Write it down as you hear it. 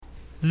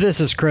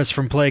This is Chris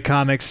from Play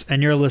Comics,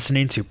 and you're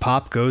listening to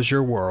Pop Goes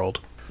Your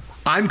World.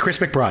 I'm Chris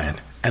McBrien,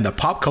 and the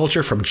pop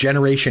culture from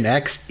Generation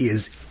X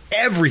is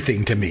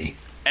everything to me.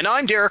 And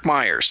I'm Derek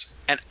Myers,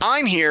 and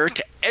I'm here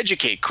to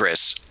educate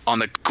Chris on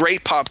the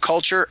great pop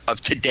culture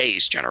of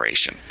today's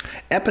generation.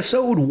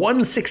 Episode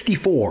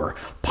 164,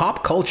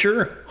 Pop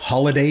Culture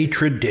Holiday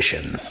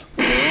Traditions.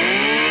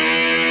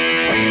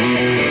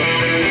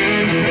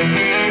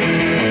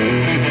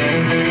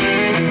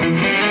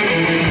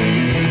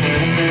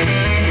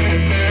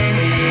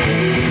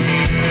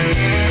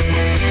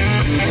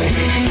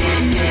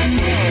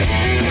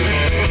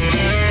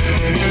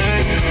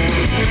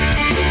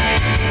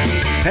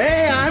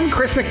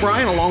 Chris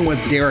McBrien along with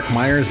Derek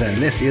Myers, and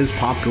this is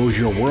Pop Goes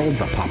Your World,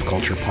 the pop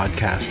culture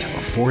podcast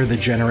for the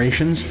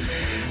generations.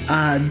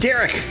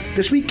 Derek,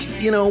 this week,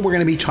 we're going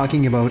to be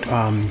talking about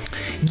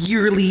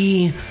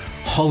yearly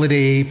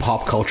holiday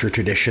pop culture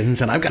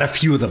traditions, and I've got a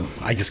few of them.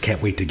 I just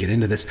can't wait to get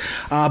into this.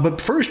 But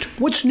first,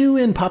 what's new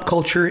in pop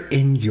culture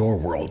in your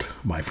world,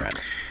 my friend?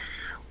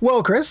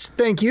 Well, Chris,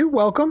 thank you.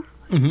 Welcome.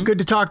 Mm-hmm. Good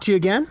to talk to you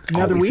again.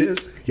 Another Always week.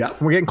 Is. Yeah.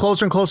 We're getting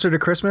closer and closer to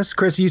Christmas.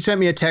 Chris, you sent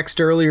me a text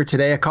earlier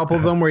today, a couple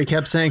of them where you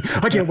kept saying,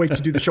 I can't wait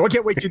to do the show. I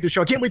can't wait to do the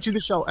show. I can't wait to do the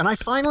show. And I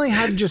finally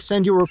had to just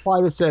send you a reply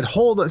that said,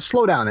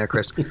 slow down there,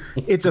 Chris.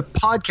 It's a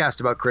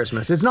podcast about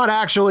Christmas. It's not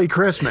actually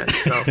Christmas.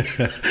 So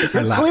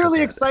you're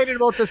clearly excited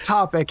about this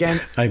topic.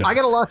 And I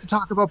got a lot to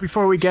talk about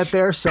before we get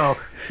there. So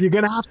you're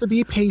going to have to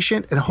be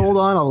patient and hold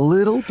on a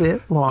little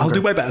bit longer. I'll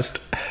do my best.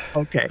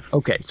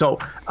 Okay. So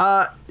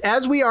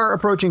as we are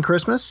approaching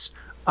Christmas,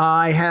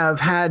 I have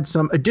had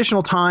some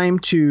additional time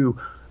to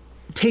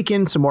take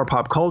in some more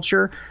pop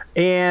culture.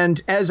 And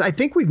as I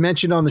think we've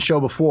mentioned on the show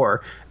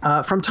before,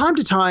 from time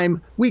to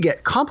time, we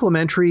get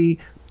complimentary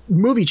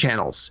movie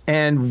channels.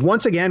 And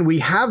once again, we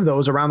have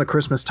those around the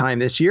Christmas time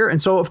this year.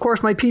 And so, of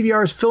course, my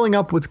PVR is filling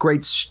up with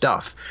great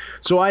stuff.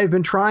 So I've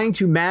been trying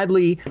to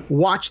madly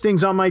watch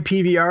things on my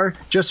PVR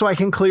just so I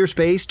can clear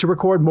space to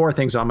record more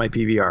things on my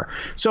PVR.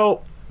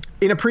 So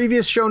in a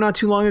previous show not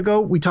too long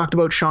ago, we talked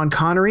about Sean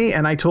Connery,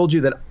 and I told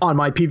you that on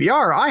my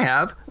PVR, I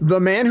have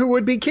The Man Who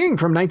Would Be King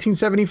from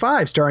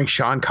 1975, starring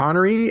Sean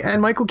Connery and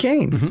Michael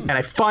Caine. Mm-hmm. And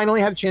I finally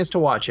had a chance to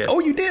watch it.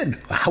 Oh, you did?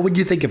 How would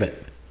you think of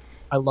it?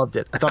 I loved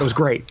it. I thought it was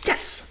great.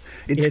 Yes.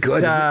 It's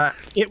good.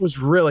 It was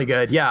really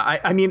good. Yeah.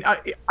 I mean,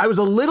 I was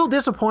a little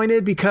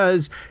disappointed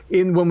because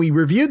when we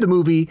reviewed the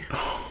movie,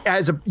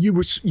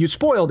 you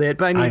spoiled it,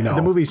 but I mean,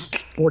 the movie's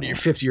 40 or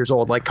 50 years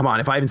old. Like, come on,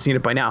 if I haven't seen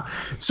it by now.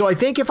 So I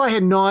think if I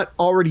had not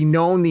already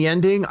known the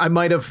ending, it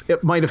might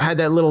have had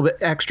that little bit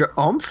extra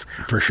oomph.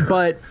 For sure.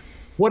 But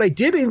what I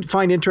did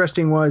find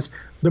interesting was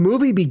the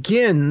movie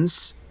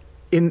begins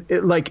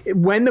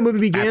when the movie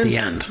begins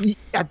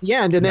at the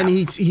end, and then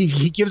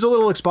he gives a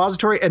little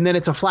expository, and then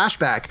it's a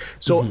flashback.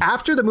 So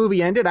after the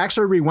movie ended, I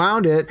actually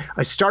rewound it.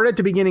 I started at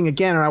the beginning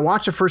again, and I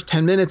watched the first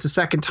 10 minutes a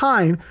second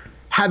time,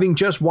 having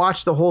just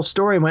watched the whole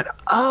story, and went,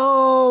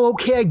 oh,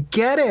 okay, I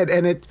get it.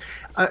 And it,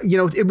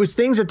 it was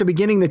things at the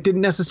beginning that didn't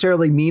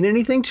necessarily mean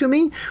anything to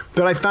me,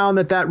 but I found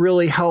that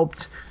really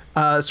helped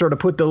sort of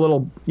put the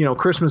little,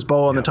 Christmas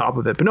bow on the top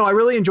of it. But no, I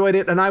really enjoyed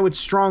it, and I would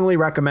strongly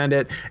recommend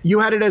it. You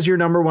had it as your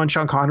number one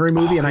Sean Connery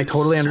movie, and I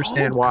totally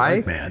understand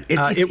why. Man,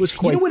 it was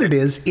quite. You know what it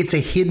is? It's a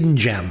hidden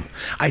gem.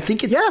 I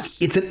think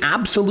it's an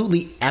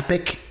absolutely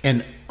epic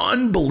and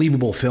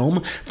unbelievable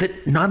film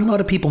that not a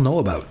lot of people know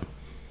about.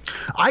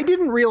 I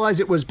didn't realize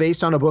it was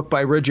based on a book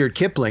by Rudyard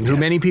Kipling, who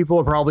many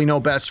people probably know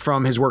best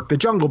from his work, The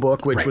Jungle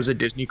Book, which was a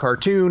Disney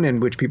cartoon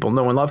and which people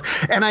know and love.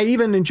 And I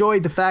even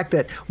enjoyed the fact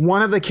that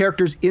one of the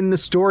characters in the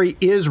story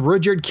is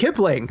Rudyard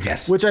Kipling,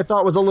 which I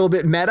thought was a little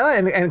bit meta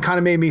and kind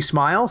of made me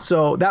smile.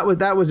 So that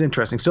was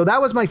interesting. So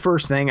that was my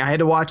first thing. I had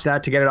to watch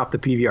that to get it off the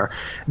PVR.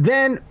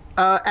 Then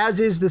as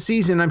is the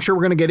season, I'm sure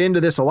we're going to get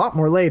into this a lot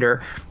more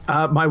later.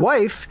 My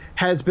wife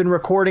has been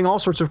recording all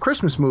sorts of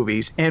Christmas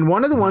movies, and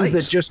one of the ones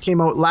that just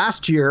came out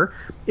last year,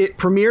 it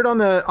premiered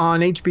on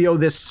HBO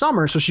this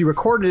summer, so she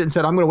recorded it and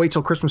said, I'm going to wait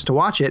till Christmas to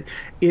watch it,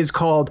 is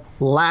called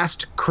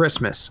Last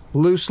Christmas,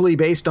 loosely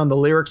based on the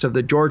lyrics of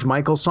the George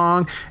Michael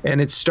song,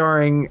 and it's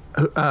starring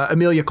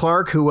Emilia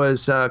Clarke, who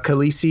was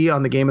Khaleesi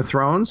on the Game of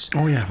Thrones.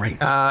 Oh, yeah, right.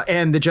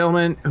 And the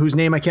gentleman whose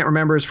name I can't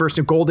remember his first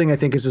name, Golding, I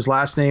think is his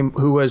last name,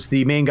 who was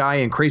the main guy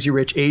in Crazy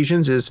Rich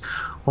Asians, is,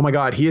 oh my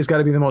God, he has got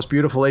to be the most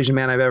beautiful Asian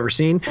man I've ever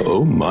seen.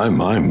 Oh my.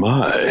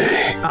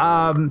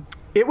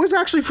 It was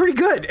actually pretty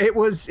good. It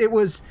was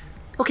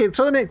okay.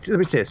 So let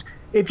me say this: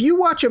 if you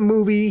watch a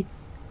movie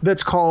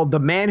that's called The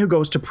Man Who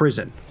Goes to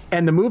Prison,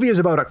 and the movie is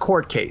about a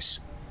court case,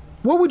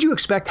 what would you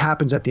expect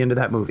happens at the end of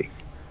that movie?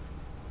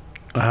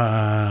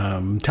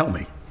 Tell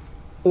me.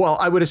 Well,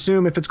 I would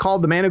assume if it's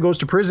called The Man Who Goes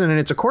to Prison and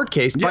it's a court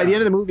case, by the end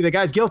of the movie, the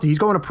guy's guilty. He's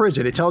going to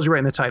prison. It tells you right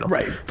in the title.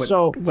 Right.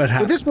 So with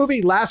this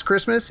movie, Last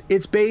Christmas,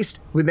 it's based,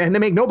 and they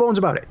make no bones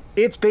about it,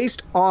 it's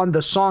based on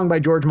the song by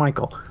George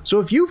Michael. So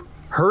if you've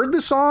heard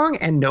the song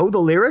and know the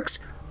lyrics,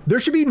 there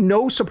should be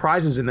no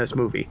surprises in this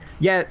movie.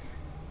 Yet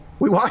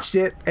we watched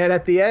it, and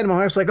at the end, my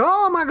wife's like,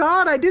 "Oh my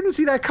God, I didn't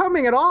see that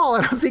coming at all."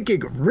 And I'm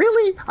thinking,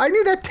 really? I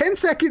knew that 10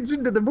 seconds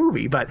into the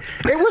movie, but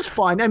it was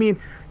fun. I mean,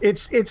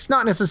 it's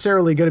not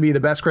necessarily going to be the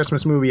best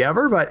Christmas movie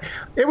ever, but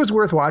it was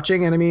worth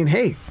watching. And I mean,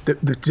 hey,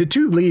 the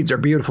two leads are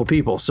beautiful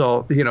people,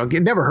 so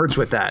it never hurts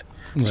with that.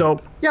 Right.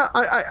 So yeah,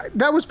 I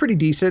that was pretty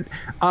decent.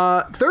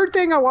 Third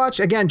thing I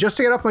watched, again, just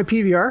to get off my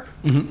PVR,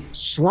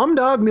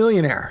 Slumdog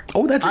Millionaire.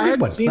 Oh, that's a good one. I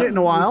hadn't seen it in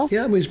a while.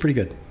 Yeah, it was pretty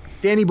good.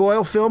 Danny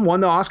Boyle film, won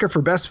the Oscar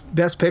for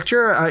best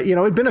picture.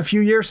 It'd been a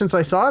few years since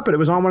I saw it, but it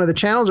was on one of the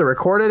channels. I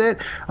recorded it.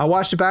 I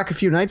watched it back a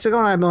few nights ago,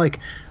 and I'm like,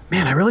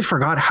 man, I really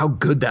forgot how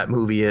good that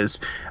movie is.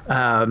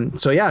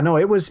 So yeah, no,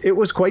 it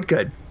was quite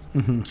good.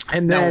 Mm-hmm.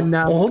 And then,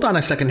 well, hold on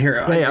a second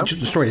here. Yeah.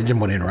 Sorry, I didn't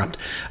want to interrupt.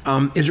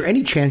 Is there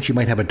any chance you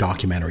might have a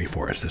documentary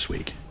for us this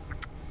week?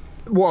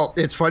 Well,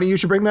 it's funny you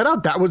should bring that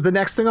up. That was the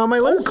next thing on my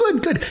list. Oh,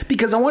 good.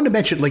 Because I wanted to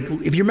mention, like,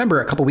 if you remember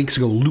a couple weeks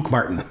ago, Luke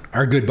Martin,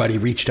 our good buddy,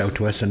 reached out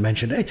to us and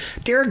mentioned, hey,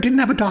 Derek didn't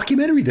have a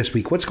documentary this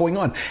week. What's going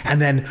on?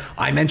 And then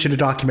I mentioned a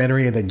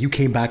documentary, and then you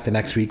came back the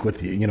next week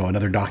with,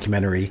 another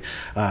documentary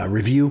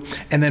review.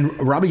 And then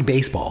Robbie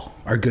Baseball,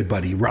 our good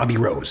buddy, Robbie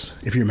Rose,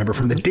 if you remember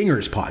from the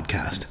Dingers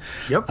podcast.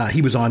 Yep.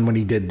 He was on when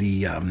he did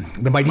the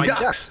Mighty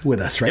Ducks with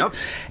us, right? Yep.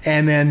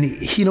 And then,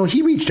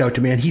 he reached out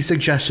to me and he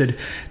suggested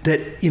that,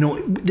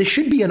 this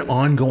should be an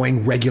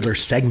ongoing regular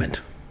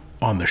segment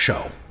on the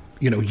show.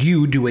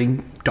 You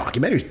doing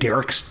documentaries,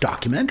 Derek's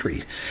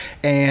documentary.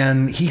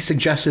 And he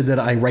suggested that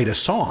I write a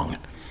song,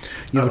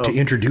 to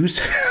introduce.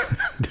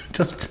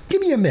 Just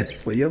give me a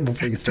minute, will you,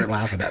 before you start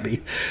laughing at me.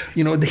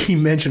 He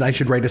mentioned I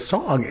should write a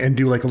song and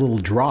do like a little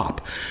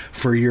drop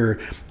for your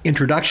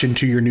introduction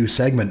to your new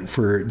segment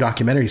for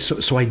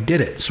documentaries. So I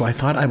did it. So I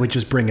thought I would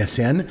just bring us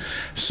in.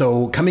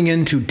 So coming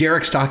into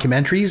Derek's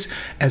Documentaries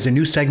as a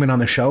new segment on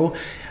the show,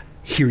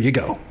 here you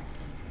go.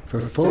 For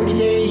 40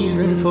 days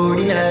and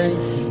 40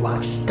 nights, he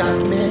watches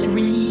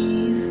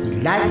documentaries. He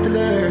likes to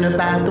learn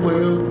about the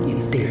world.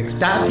 It's Derek's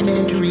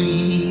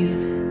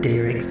Documentaries.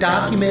 Derek's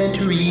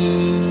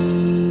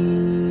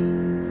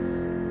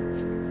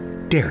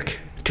Documentaries. Derek,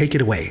 take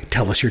it away.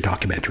 Tell us your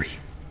documentary.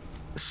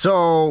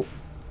 So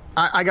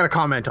I got a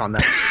comment on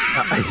that.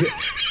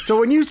 So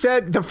when you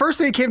said, the first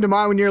thing that came to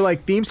mind when you're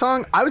like theme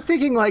song, I was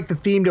thinking like the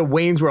theme to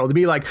Wayne's World, to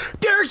be like,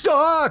 Derek's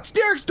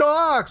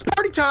Docs,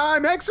 party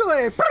time,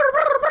 excellent.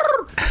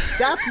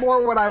 That's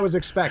more what I was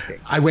expecting.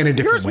 I went a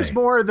different way. Yours was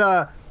more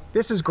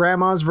this is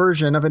grandma's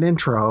version of an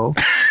intro,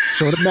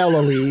 sort of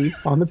mellowly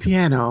on the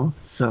piano.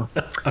 So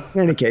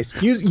in any case,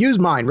 use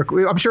mine.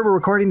 I'm sure we're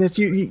recording this.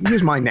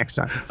 Use mine next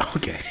time.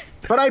 Okay.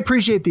 But I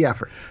appreciate the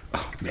effort.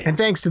 Oh, and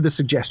thanks to the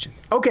suggestion.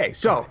 Okay,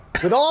 so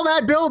with all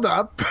that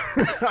buildup,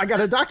 I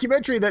got a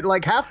documentary that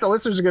like half the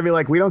listeners are going to be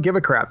like, we don't give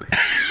a crap.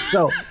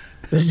 So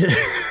the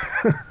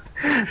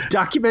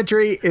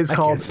documentary is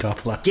called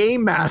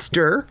Game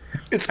Master.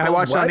 I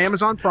watched it on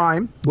Amazon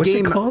Prime. What's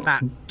it called?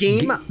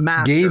 Game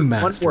Master. Game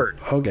Master. One word.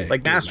 Okay.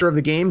 Like master of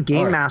the game.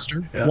 Game right.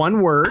 Master. Yeah.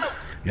 One word.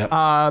 Yep.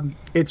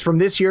 It's from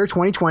this year,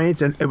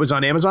 2020. It was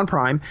on Amazon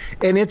Prime.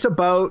 And it's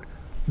about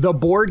the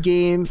board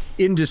game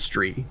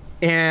industry.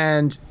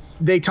 And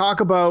they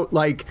talk about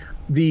like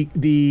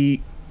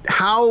the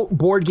how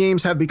board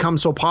games have become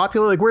so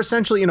popular. Like we're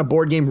essentially in a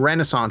board game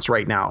renaissance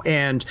right now.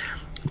 And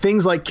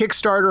things like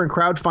Kickstarter and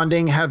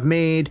crowdfunding have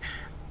made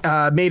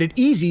it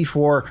easy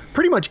for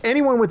pretty much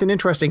anyone with an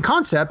interesting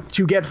concept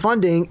to get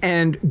funding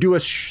and do a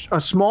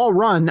small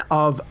run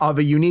of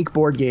a unique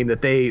board game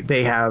that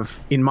they have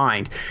in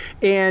mind.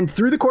 And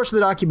through the course of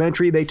the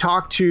documentary, they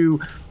talk to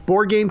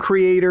board game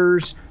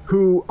creators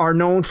who are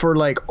known for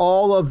like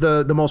all of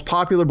the most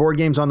popular board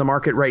games on the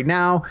market right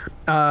now.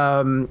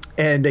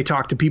 And they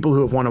talk to people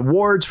who have won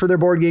awards for their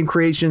board game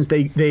creations.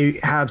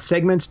 They have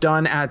segments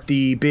done at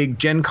the big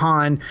Gen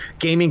Con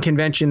gaming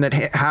convention that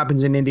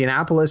happens in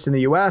Indianapolis in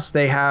the US.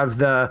 They have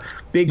the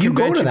big You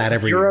convention go to that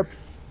every Europe. year.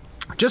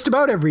 Just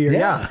about every year,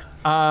 yeah.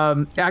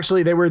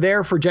 Actually, they were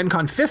there for Gen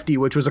Con 50,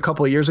 which was a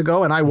couple of years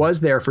ago, and I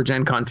was there for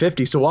Gen Con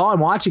 50. So while I'm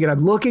watching it, I'm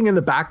looking in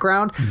the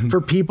background for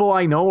people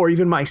I know or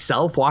even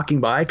myself walking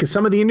by, because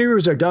some of the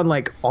interviews are done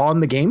like on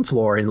the game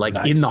floor and like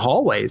in the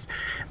hallways.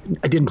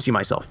 I didn't see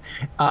myself.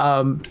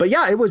 But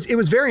yeah, it was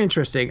very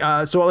interesting.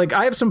 So like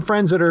I have some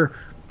friends that are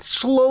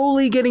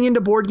slowly getting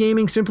into board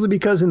gaming simply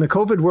because in the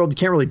COVID world, you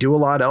can't really do a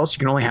lot else. You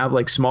can only have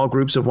like small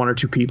groups of 1 or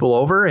 2 people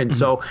over. And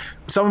so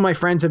some of my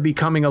friends have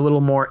becoming a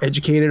little more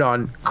educated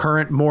on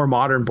current, more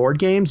modern board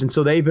games. And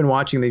so they've been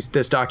watching this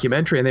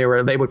documentary and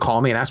they would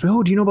call me and ask me,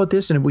 oh, do you know about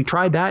this? And have we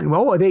tried that? And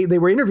they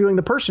were interviewing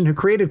the person who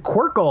created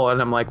Quirkle.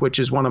 And I'm like, which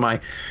is one of my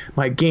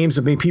games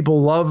that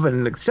people love,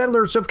 and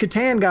Settlers of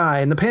Catan guy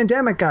and the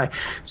Pandemic guy.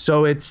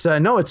 So it's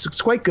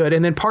quite good.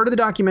 And then part of the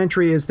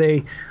documentary is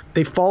they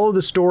follow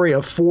the story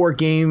of 4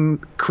 games game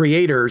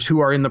creators who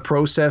are in the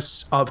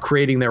process of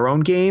creating their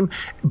own game,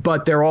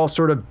 but they're all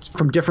sort of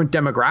from different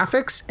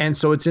demographics. And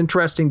so it's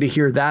interesting to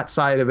hear that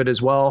side of it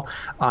as well.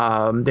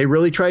 They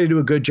really try to do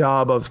a good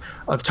job of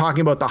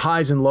talking about the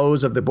highs and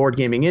lows of the board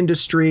gaming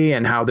industry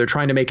and how they're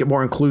trying to make it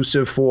more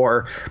inclusive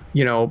for,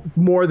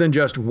 more than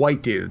just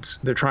white dudes.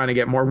 They're trying to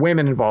get more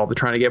women involved. They're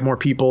trying to get more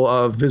people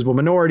of visible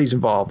minorities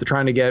involved. They're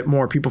trying to get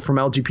more people from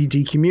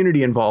LGBT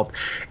community involved.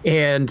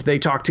 And they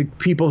talk to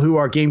people who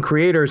are game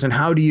creators and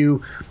how do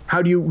you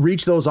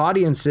reach those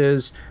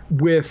audiences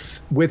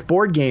with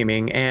board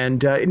gaming.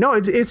 And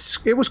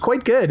it was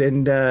quite good.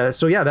 And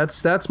so yeah,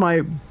 that's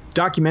my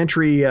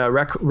documentary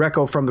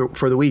reco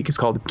for the week. It's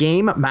called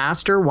Game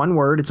Master, one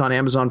word. It's on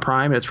Amazon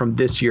Prime. And it's from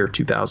this year,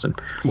 2000.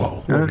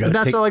 Well,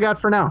 that's all I got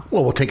for now.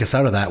 Well, we'll take us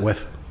out of that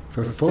with.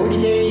 For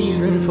 40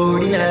 days and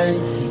 40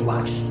 nights, he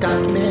watches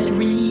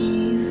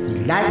documentaries.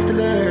 He likes to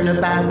learn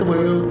about the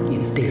world.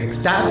 It's Derek's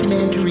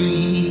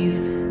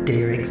Documentaries.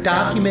 Derek's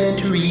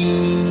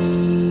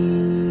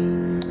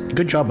Documentaries.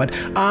 Good job, bud.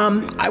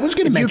 I was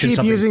going to mention something. You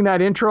keep using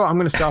that intro, I'm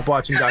going to stop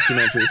watching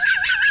documentaries.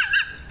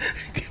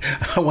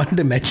 I wanted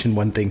to mention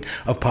one thing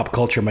of pop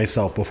culture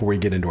myself before we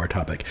get into our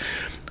topic.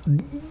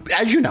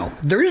 As you know,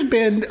 there's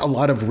been a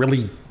lot of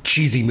really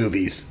cheesy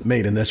movies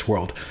made in this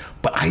world,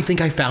 but I think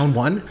I found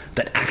one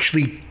that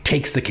actually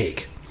takes the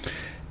cake.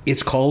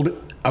 It's called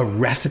A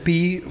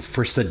Recipe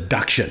for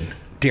Seduction.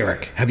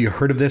 Derek, have you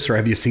heard of this or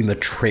have you seen the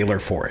trailer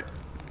for it?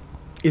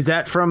 Is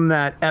that from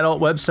that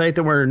adult website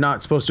that we're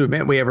not supposed to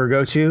admit we ever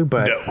go to?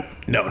 But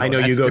no, I know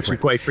you go to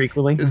quite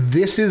frequently.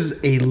 This is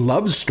a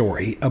love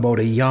story about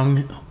a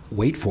young,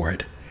 wait for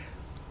it,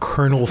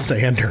 Colonel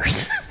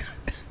Sanders.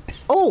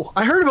 Oh,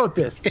 I heard about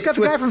this. It's got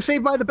the guy from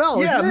Saved by the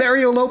Bell. Yeah,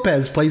 Mario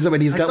Lopez plays him,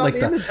 and he's got like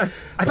the.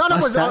 I thought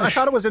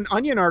it was an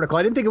Onion article.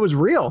 I didn't think it was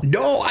real.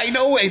 No, I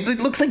know it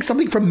looks like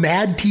something from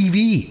Mad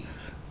TV.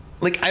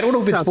 Like, I don't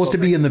know if it's supposed to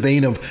be in the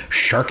vein of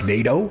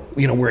Sharknado,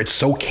 where it's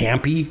so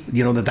campy,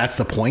 that's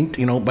the point,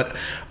 but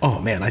oh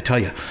man, I tell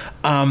you,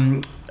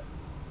 I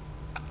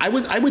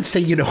would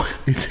say,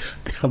 it's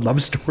a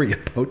love story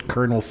about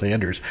Colonel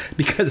Sanders,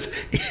 because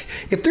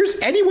if there's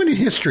anyone in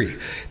history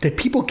that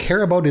people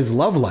care about his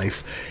love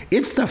life,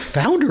 it's the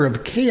founder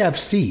of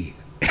KFC.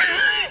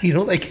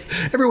 Like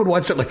everyone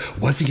wants it. Like,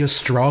 was he a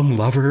strong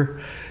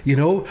lover?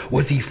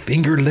 Was he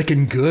finger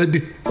licking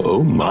good?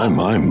 Oh my,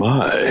 my,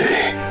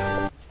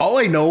 my. All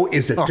I know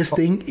is that this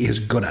thing is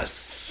gonna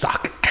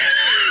suck.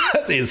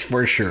 That is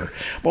for sure.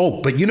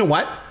 Oh, but you know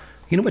what?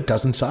 You know what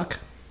doesn't suck?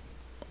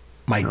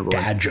 My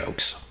dad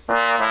jokes.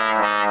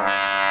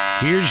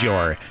 Here's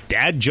your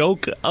dad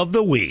joke of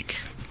the week.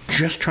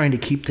 Just trying to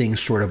keep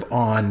things sort of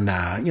on,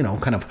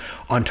 kind of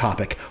on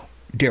topic.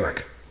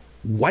 Derek,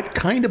 what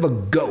kind of a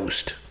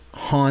ghost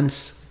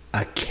haunts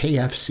a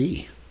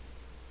KFC?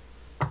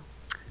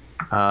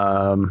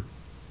 The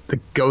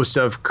ghost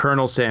of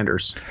Colonel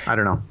Sanders. I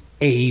don't know.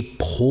 A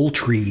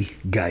poultry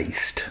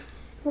geist.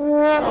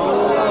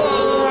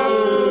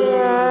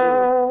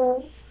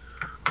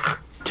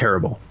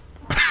 Terrible.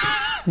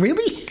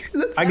 Really?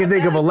 I can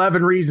think of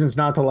 11 reasons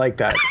not to like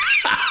that.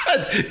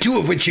 2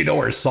 of which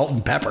are salt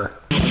and pepper.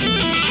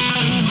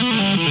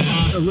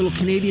 A little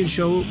Canadian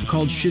show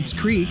called Schitt's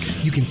Creek.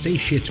 You can say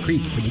Schitt's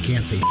Creek, but you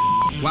can't say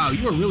Wow,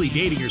 you are really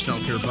dating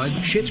yourself here, bud.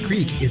 Schitt's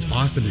Creek is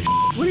awesome as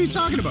What are you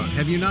talking about?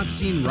 Have you not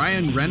seen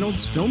Ryan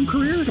Reynolds' film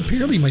career?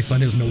 Apparently my son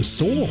has no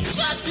soul. Just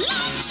let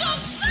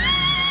yourself, baby.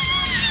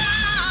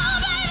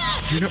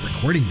 You're not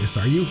recording this,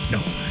 are you? No,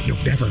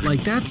 never.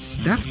 Like,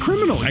 that's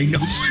criminal. I know.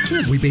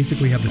 We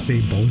basically have the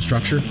same bone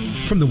structure.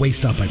 From the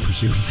waist up, I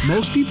presume.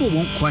 Most people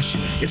won't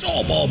question it. It's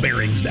all ball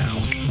bearings now.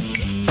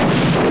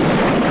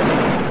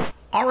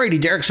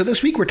 Alrighty, Derek. So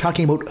this week we're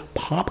talking about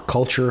pop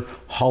culture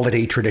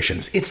holiday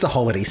traditions. It's the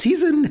holiday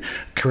season.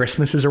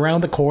 Christmas is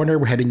around the corner.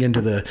 We're heading into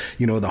the,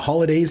 the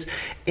holidays.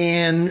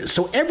 And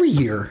so every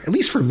year, at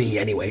least for me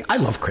anyway, I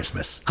love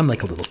Christmas. I'm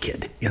like a little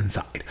kid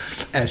inside,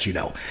 as you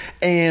know.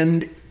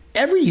 And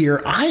every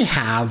year I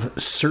have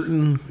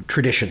certain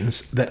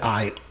traditions that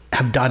I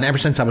have done ever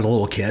since I was a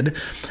little kid.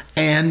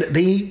 And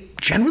they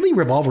generally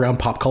revolve around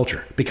pop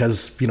culture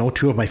because,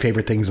 2 of my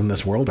favorite things in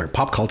this world are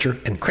pop culture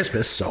and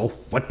Christmas. So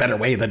what better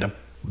way than to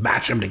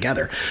mash them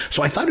together?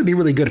 So I thought it'd be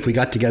really good if we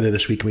got together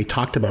this week and we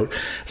talked about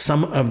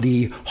some of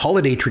the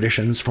holiday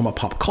traditions from a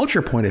pop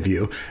culture point of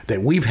view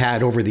that we've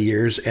had over the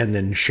years and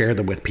then share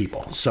them with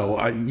people.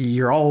 So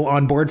you're all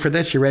on board for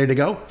this? You ready to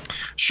go?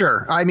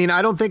 Sure. I mean,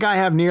 I don't think I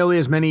have nearly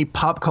as many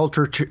pop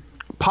culture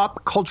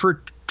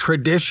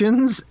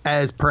traditions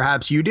as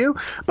perhaps you do,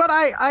 but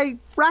I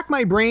racked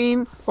my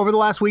brain over the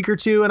last week or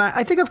two, and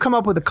I think I've come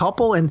up with a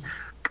couple, and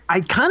I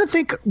kind of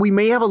think we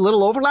may have a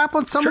little overlap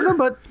on some of them,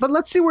 but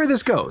let's see where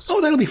this goes. Oh,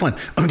 that'll be fun.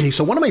 Okay,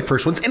 so one of my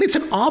first ones, and it's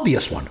an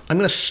obvious one. I'm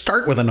going to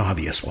start with an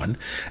obvious one,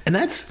 and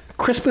that's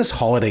Christmas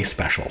holiday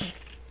specials.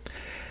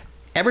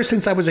 Ever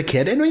since I was a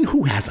kid, and I mean,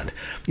 who hasn't?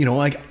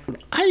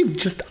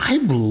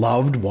 I've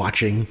loved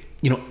watching,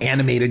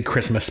 animated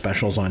Christmas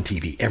specials on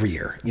TV every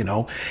year,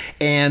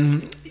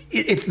 and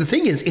the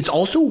thing is, it's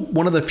also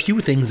one of the few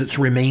things that's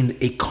remained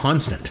a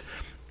constant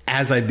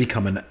as I've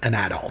become an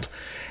adult.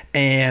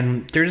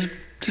 And there's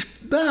just,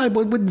 I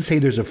wouldn't say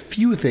there's a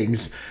few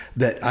things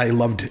that I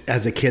loved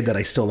as a kid that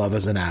I still love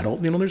as an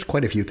adult. You know, there's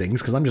quite a few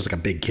things because I'm just like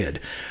a big kid.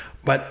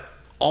 But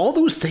all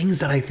those things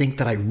that I think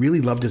that I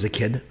really loved as a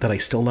kid that I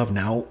still love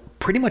now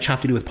pretty much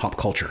have to do with pop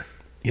culture,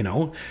 you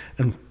know?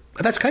 And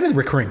that's kind of the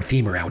recurring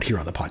theme around here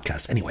on the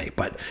podcast anyway.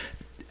 But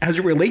as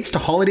it relates to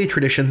holiday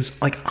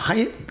traditions, like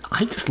I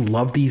just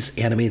love these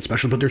animated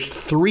specials, but there's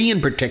 3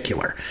 in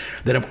particular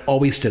that have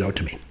always stood out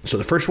to me. So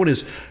the first one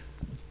is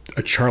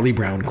A Charlie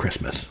Brown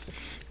Christmas.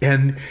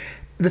 And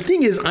the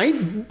thing is,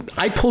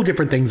 I pull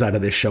different things out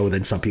of this show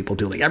than some people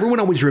do. Like everyone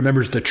always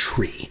remembers the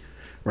tree,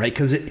 right?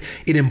 Because it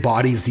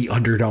embodies the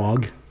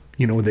underdog,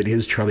 you know, that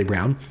is Charlie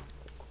Brown.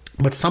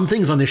 But some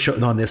things on this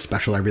show, on this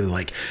special, I really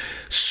like.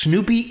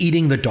 Snoopy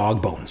eating the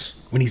dog bones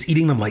when he's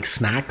eating them like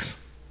snacks.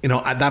 You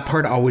know, that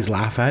part I always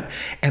laugh at.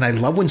 And I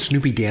love when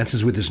Snoopy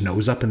dances with his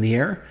nose up in the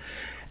air.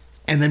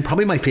 And then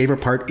probably my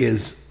favorite part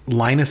is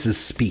Linus's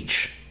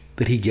speech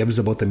that he gives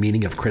about the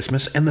meaning of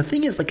Christmas. And the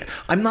thing is, like,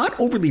 I'm not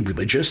overly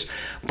religious,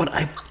 but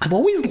I've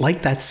always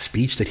liked that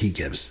speech that he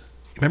gives.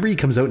 Remember, he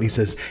comes out and he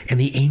says, "And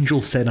the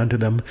angel said unto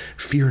them,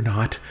 fear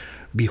not.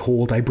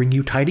 Behold, I bring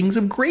you tidings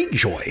of great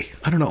joy."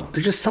 I don't know.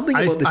 There's just something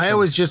about I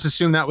always just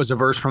assumed that was a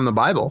verse from the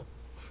Bible.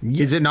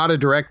 Yeah. Is it not a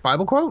direct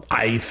Bible quote?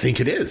 I think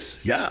it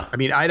is. Yeah. I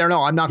mean, I don't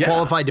know. I'm not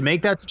qualified to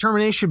make that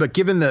determination, but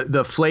given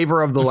the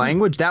flavor of the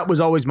language, that was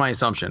always my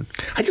assumption.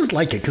 I just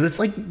like it because it's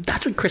like,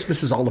 that's what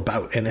Christmas is all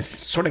about. And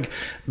it's sort of,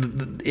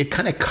 it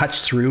kind of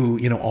cuts through,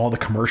 you know, all the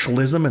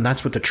commercialism, and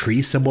that's what the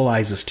tree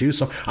symbolizes too.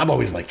 So I've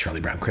always liked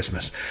Charlie Brown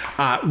Christmas.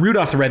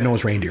 Rudolph the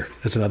Red-Nosed Reindeer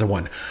is another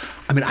one.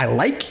 I mean, I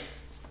like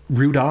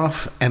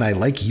Rudolph and I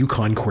like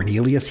Yukon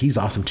Cornelius. He's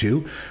awesome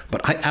too.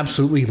 But I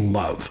absolutely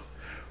love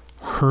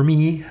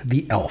Hermie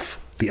the elf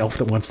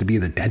that wants to be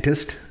the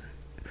dentist.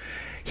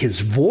 His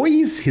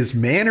voice, his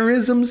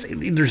mannerisms,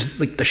 there's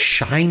like the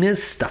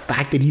shyness, the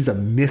fact that he's a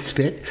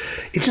misfit.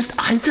 It's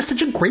just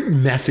such a great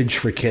message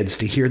for kids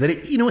to hear that,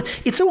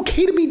 it's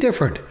okay to be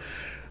different,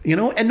 you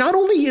know, and not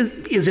only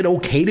is it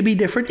okay to be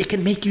different, it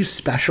can make you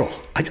special.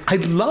 I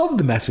love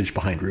the message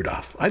behind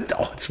Rudolph.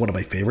 It's one of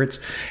my favorites.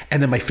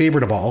 And then my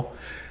favorite of all,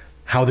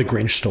 How the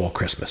Grinch Stole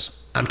Christmas.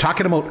 I'm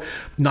talking about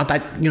not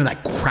that,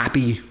 that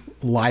crappy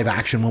live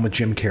action one with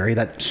Jim Carrey,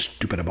 that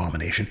stupid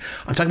abomination.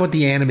 I'm talking about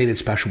the animated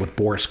special with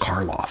Boris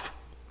Karloff,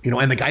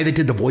 and the guy that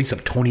did the voice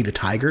of Tony the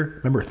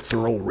Tiger. Remember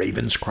Thurl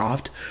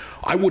Ravenscroft?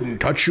 I wouldn't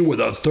touch you with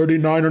a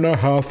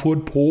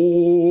 39.5-foot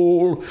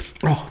pole.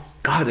 Oh,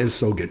 God, it was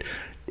so good.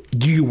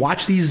 Do you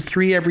watch these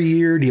 3 every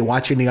year? Do you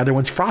watch any other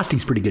ones?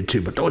 Frosty's pretty good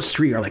too, but those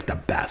 3 are like the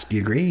best. Do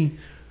you agree?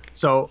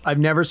 So I've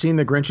never seen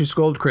The Grinch Who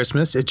Stole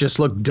Christmas. It just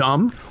looked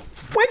dumb.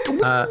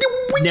 What?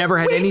 Never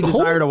had any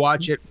desire to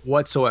watch it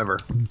whatsoever.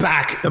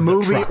 Back the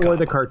movie or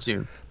the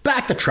cartoon.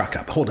 Back the truck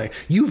up. Hold on.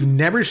 You've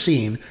never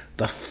seen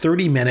the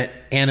 30-minute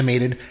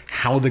animated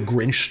How the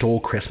Grinch Stole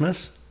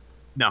Christmas?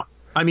 No.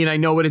 I mean, I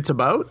know what it's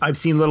about. I've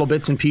seen little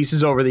bits and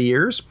pieces over the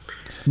years.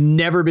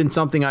 Never been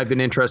something I've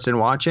been interested in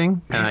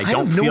watching. And I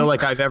don't feel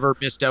like I've ever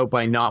missed out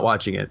by not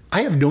watching it.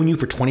 I have known you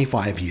for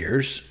 25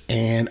 years,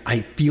 and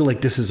I feel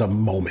like this is a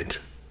moment.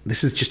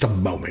 This is just a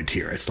moment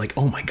here. It's like,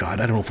 oh my God,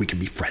 I don't know if we can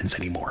be friends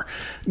anymore.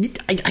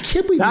 I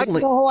can't believe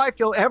that's how I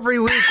feel every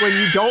week when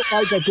you don't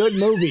like a good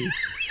movie.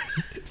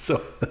 So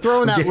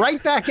throwing that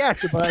right back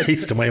at you, bud.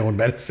 Taste of my own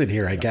medicine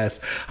here, I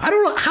guess. I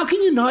don't know. How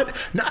can you not?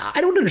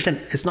 I don't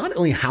understand. It's not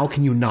only how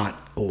can you not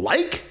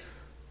like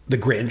The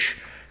Grinch,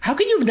 how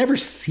can you have never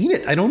seen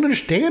it? I don't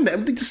understand.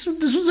 This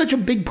was such a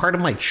big part of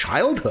my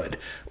childhood.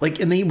 Like,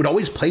 and they would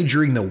always play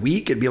during the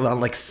week. It'd be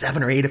around like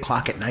 7 or 8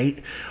 o'clock at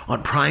night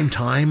on prime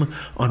time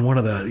on one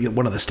of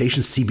the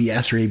stations,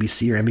 CBS or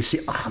ABC or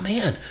NBC. Oh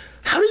man,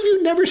 how have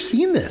you never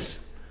seen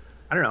this?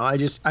 I don't know.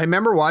 I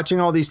remember watching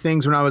all these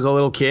things when I was a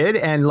little kid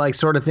and like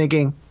sort of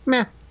thinking,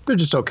 meh, they're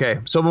just okay.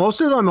 So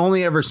most of them I've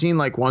only ever seen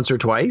like once or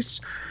twice.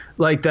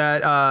 Like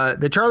that,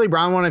 the Charlie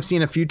Brown one I've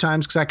seen a few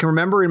times because I can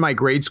remember in my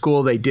grade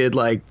school they did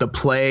like the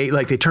play,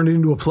 like they turned it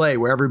into a play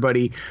where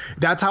everybody.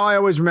 That's how I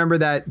always remember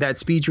that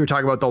speech you were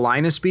talking about, the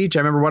Linus speech. I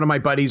remember one of my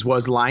buddies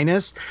was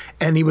Linus,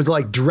 and he was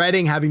like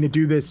dreading having to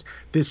do this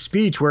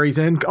speech where he's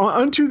in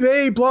unto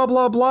they blah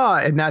blah blah,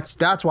 and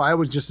that's why I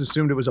was just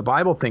assumed it was a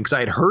Bible thing because I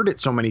had heard it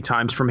so many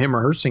times from him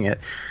rehearsing it,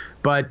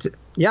 but.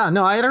 Yeah,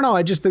 no, I don't know.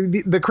 I just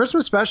the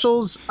Christmas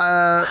specials.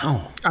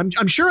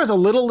 I'm sure as a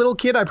little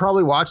kid, I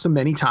probably watched them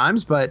many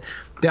times, but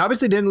they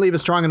obviously didn't leave a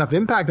strong enough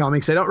impact on me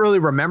because I don't really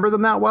remember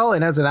them that well.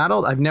 And as an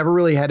adult, I've never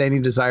really had any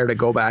desire to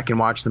go back and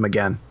watch them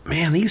again.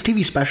 Man, these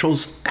TV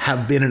specials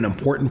have been an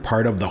important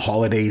part of the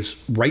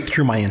holidays right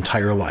through my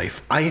entire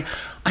life. I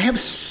have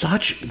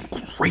such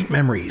great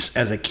memories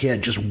as a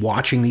kid just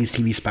watching these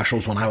TV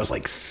specials when I was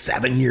like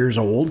 7 years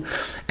old,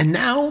 and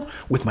now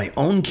with my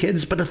own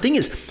kids. But the thing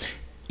is,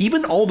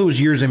 even all those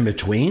years in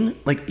between,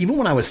 like even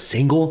when I was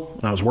single,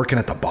 when I was working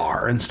at the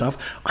bar and stuff,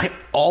 I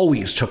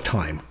always took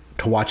time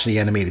to watch the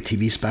animated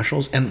TV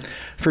specials. And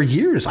for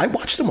years, I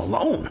watched them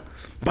alone.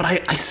 but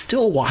I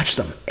still watch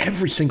them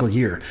every single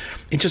year.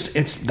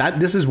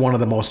 This is one of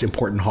the most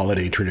important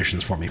holiday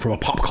traditions for me from a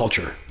pop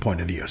culture point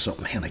of view. So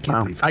man, I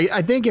can't believe it.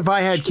 I think if I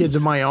had kids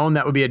of my own,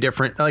 that would be a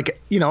different,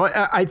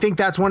 I think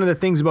that's one of the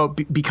things about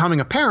becoming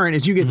a parent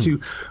is you get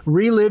to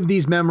relive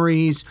these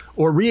memories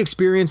or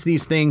re-experience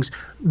these things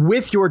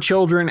with your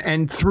children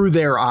and through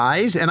their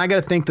eyes. And I got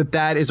to think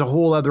that is a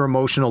whole other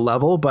emotional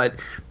level, but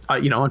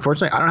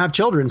unfortunately, I don't have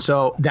children,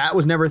 so that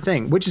was never a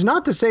thing, which is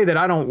not to say that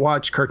I don't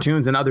watch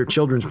cartoons and other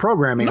children's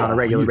programming on a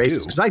regular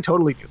basis, because I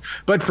totally do.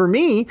 But for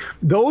me,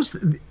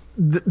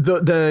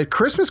 the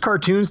Christmas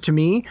cartoons, to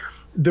me,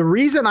 the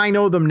reason I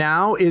know them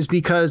now is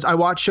because I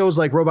watch shows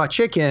like Robot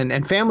Chicken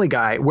and Family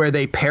Guy where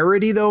they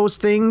parody those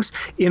things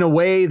in a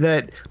way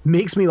that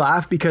makes me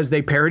laugh because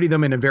they parody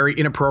them in a very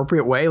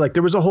inappropriate way. Like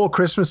there was a whole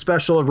Christmas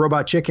special of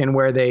Robot Chicken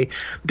where they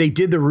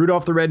did the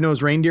Rudolph the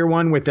Red-Nosed Reindeer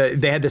one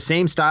they had the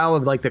same style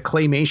of like the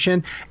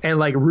claymation, and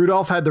like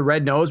Rudolph had the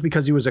red nose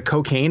because he was a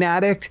cocaine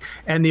addict,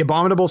 and the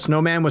Abominable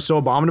Snowman was so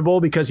abominable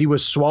because he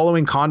was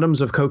swallowing condoms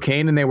of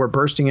cocaine and they were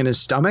bursting in his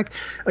stomach.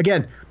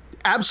 Again,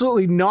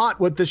 absolutely not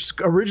what the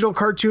original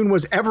cartoon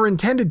was ever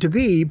intended to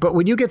be. But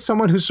when you get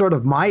someone who's sort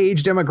of my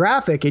age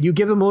demographic and you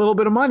give them a little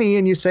bit of money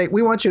and you say,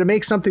 we want you to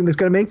make something that's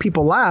going to make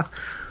people laugh,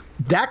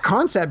 that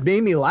concept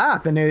made me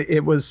laugh. And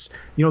it was,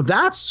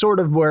 that's sort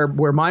of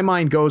where my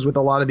mind goes with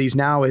a lot of these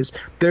now, is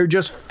they're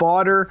just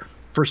fodder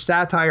for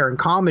satire and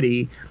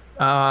comedy.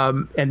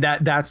 And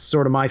that's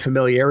sort of my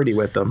familiarity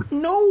with them.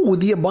 No,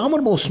 the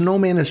Abominable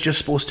Snowman is just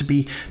supposed to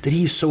be that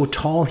he's so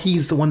tall,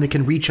 he's the one that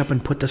can reach up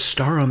and put the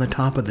star on the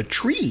top of the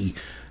tree,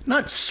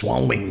 not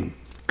swallowing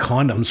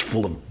condoms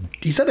full of...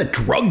 Is that a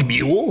drug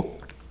mule?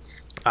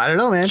 I don't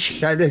know, man.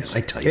 Jeez, I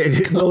tell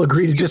you, we'll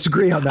agree to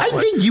disagree on that. I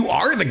think you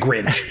are the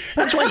Grinch.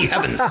 That's why you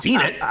haven't seen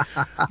it.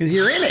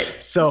 You're in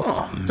it. So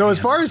as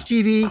far as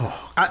TV,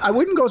 I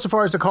wouldn't go so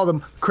far as to call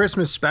them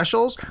Christmas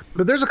specials,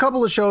 but there's a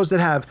couple of shows that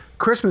have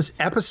Christmas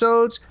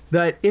episodes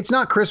that it's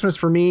not Christmas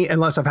for me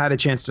unless I've had a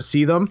chance to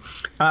see them.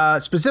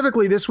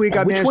 Specifically this week,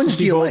 I managed to see... Which ones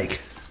do you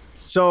like?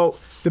 So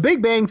The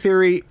Big Bang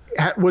Theory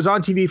was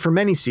on TV for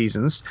many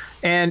seasons,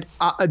 and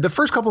the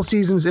first couple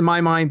seasons, in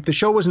my mind, the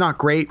show was not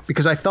great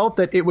because I felt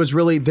that it was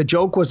really, the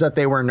joke was that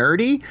they were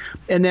nerdy,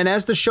 and then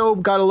as the show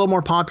got a little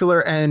more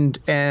popular and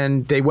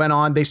they went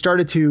on, they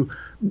started to,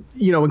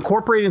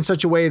 incorporate in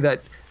such a way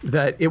that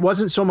it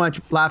wasn't so much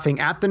laughing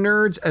at the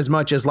nerds as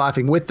much as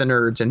laughing with the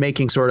nerds and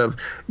making sort of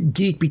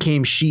geek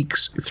became chic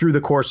through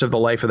the course of the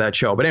life of that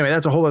show. But anyway,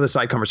 that's a whole other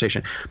side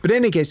conversation. But in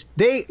any case,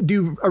 they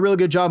do a really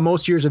good job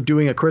most years of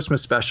doing a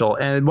Christmas special.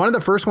 And one of the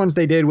first ones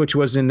they did, which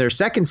was in their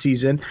second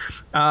season,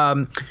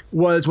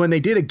 was when they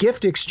did a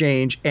gift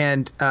exchange,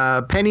 and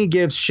Penny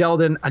gives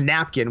Sheldon a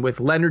napkin with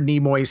Leonard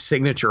Nimoy's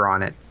signature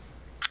on it.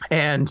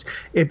 And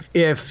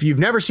if you've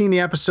never seen the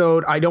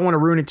episode, I don't want to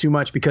ruin it too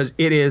much because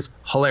it is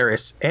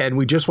hilarious. And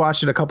we just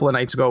watched it a couple of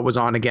nights ago. It was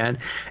on again.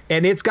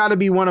 And it's got to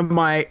be one of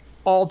my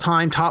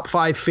all-time top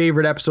 5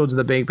 favorite episodes of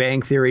The Big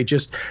Bang Theory.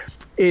 Just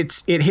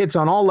it hits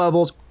on all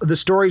levels. The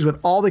stories with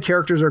all the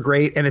characters are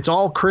great, and it's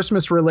all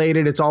Christmas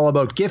related. It's all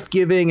about gift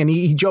giving, and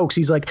he jokes.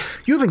 He's like,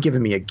 you haven't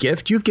given me a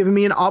gift. You've given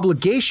me an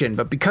obligation,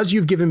 but because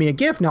you've given me a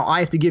gift, now I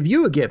have to give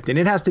you a gift, and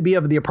it has to be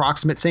of the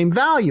approximate same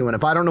value. And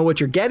if I don't know what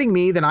you're getting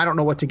me, then I don't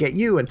know what to get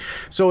you. And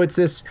so it's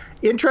this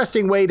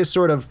interesting way to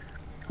sort of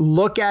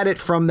look at it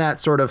from that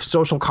sort of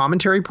social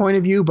commentary point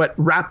of view, but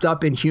wrapped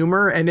up in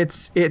humor. And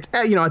it's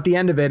at the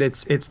end of it,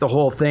 it's the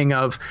whole thing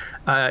of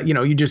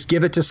you just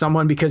give it to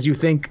someone because you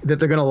think that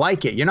they're going to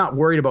like it. You're not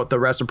worried about the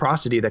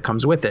reciprocity that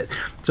comes with it.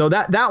 So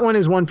that one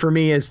is one for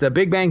me, is the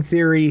Big Bang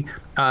Theory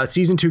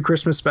season 2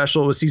 Christmas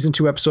special. It was season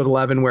 2 episode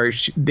 11 where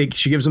she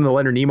gives him the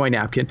Leonard Nimoy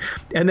napkin.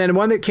 And then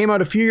one that came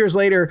out a few years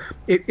later,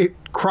 it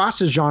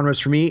crosses genres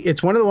for me.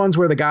 It's one of the ones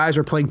where the guys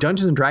are playing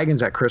Dungeons and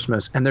Dragons at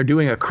Christmas, and they're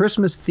doing a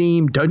Christmas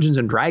themed Dungeons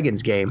and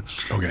Dragons game.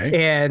 Okay.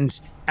 And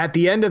at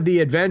the end of the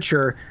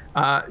adventure,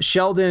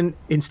 Sheldon,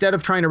 instead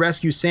of trying to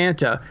rescue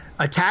Santa,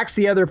 attacks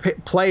the other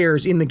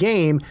players in the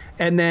game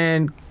and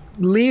then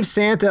leaves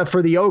Santa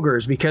for the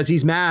ogres because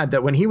he's mad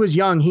that when he was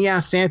young, he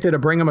asked Santa to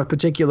bring him a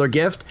particular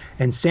gift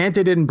and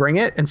Santa didn't bring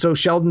it. And so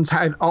Sheldon's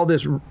had all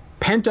this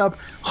pent up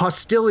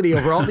hostility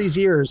over all these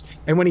years.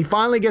 And when he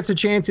finally gets a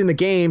chance in the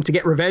game to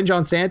get revenge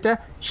on Santa,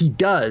 he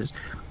does.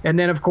 And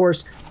then, of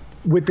course,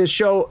 with this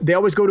show, they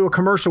always go to a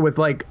commercial with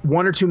like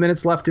 1 or 2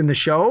 minutes left in the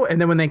show.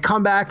 And then when they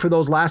come back for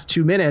those last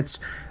 2 minutes,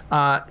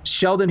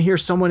 Sheldon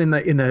hears someone in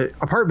the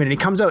apartment, and he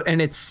comes out,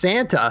 and it's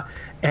Santa,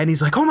 and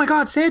he's like, "Oh my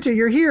God, Santa,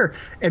 you're here!"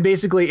 And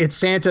basically, it's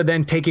Santa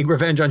then taking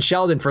revenge on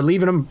Sheldon for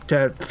leaving him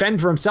to fend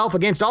for himself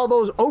against all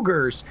those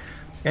ogres.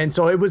 And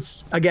so it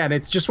was, again,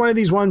 it's just one of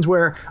these ones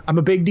where I'm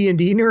a big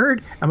D&D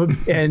nerd,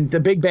 and The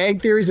Big Bang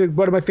Theory is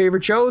one of my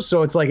favorite shows,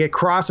 so it's like it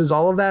crosses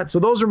all of that. So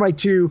those are my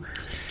 2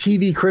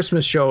 TV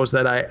Christmas shows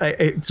that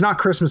it's not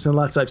Christmas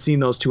unless I've seen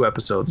those 2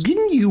 episodes.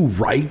 Didn't you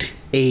write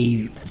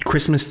a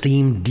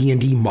Christmas-themed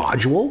D&D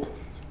module?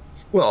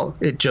 Well,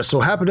 it just so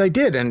happened I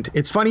did, and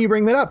it's funny you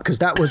bring that up because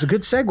that was a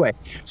good segue.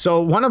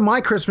 So one of my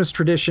Christmas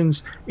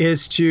traditions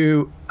is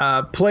to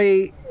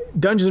play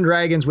Dungeons and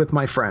Dragons with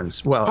my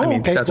friends.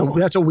 Well,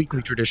 that's a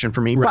weekly tradition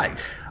for me. Right.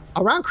 But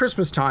around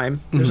Christmas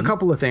time, there's a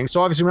couple of things.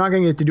 So obviously we're not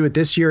going to get to do it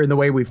this year in the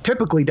way we've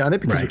typically done it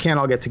because we can't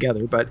all get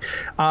together. But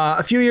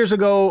a few years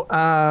ago,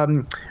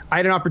 I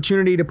had an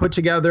opportunity to put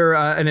together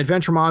an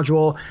adventure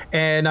module,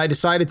 and I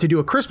decided to do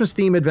a Christmas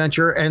theme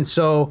adventure. And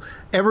so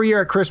every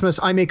year at Christmas,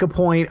 I make a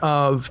point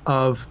of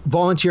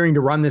volunteering to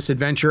run this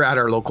adventure at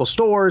our local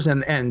stores,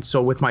 and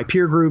so with my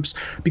peer groups,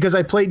 because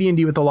I play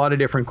D&D with a lot of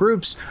different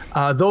groups.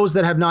 Those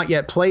that have not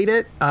yet played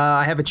it,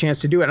 I have a chance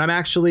to do it. And I'm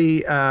actually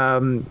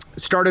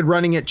started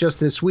running it just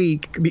this week.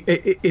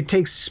 It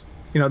takes,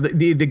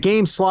 the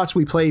game slots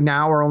we play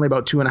now are only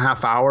about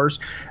 2.5 hours.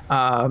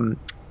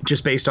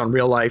 Just based on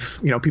real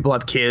life, people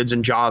have kids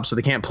and jobs, so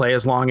they can't play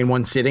as long in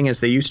one sitting as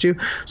they used to.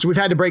 So we've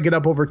had to break it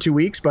up over 2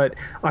 weeks, but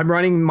I'm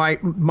running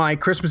my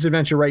Christmas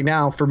adventure right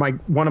now for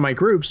one of my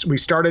groups. We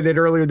started it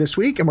earlier this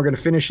week and we're going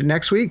to finish it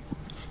next week.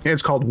 And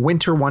it's called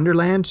Winter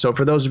Wonderland. So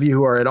for those of you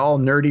who are at all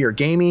nerdy or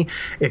gamey,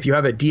 if you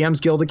have a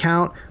DM's Guild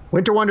account,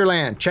 Winter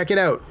Wonderland, check it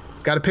out.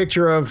 It's got a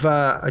picture of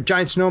a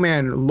giant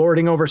snowman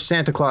lording over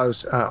Santa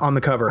Claus on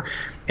the cover.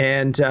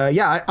 And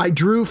I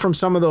drew from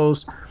some of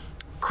those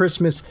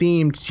Christmas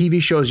themed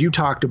TV shows you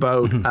talked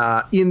about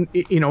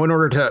in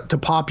order to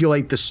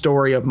populate the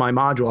story of my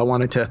module. I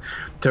wanted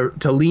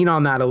to lean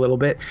on that a little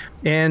bit.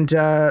 And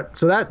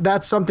so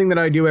that's something that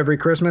I do every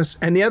Christmas.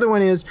 And the other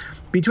one is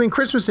between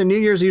Christmas and New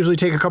Year's, I usually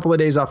take a couple of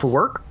days off of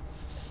work.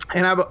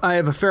 And I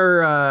have a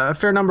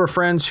fair number of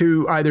friends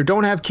who either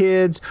don't have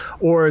kids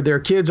or their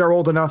kids are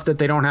old enough that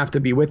they don't have to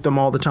be with them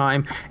all the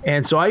time.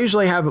 And so I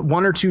usually have a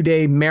 1 or 2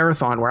 day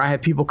marathon where I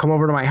have people come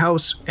over to my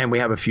house and we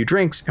have a few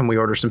drinks and we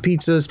order some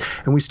pizzas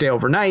and we stay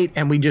overnight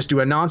and we just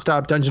do a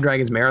nonstop Dungeons &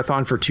 Dragons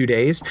marathon for 2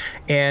 days.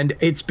 And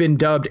it's been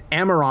dubbed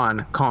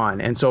Amaron Con.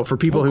 And so for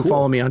people who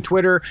follow me on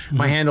Twitter,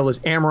 my handle is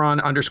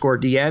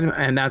Amaron_DN.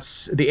 And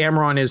that's the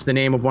Amaron is the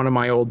name of one of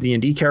my old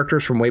D&D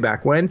characters from way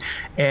back when.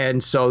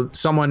 And so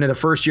someone in the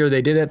first year they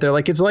did it, they're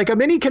like, it's like a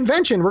mini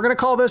convention, we're going to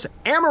call this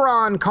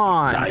Amaron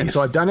Con. Nice. And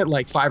so I've done it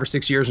like 5 or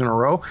 6 years in a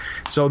row.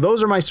 So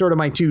those are my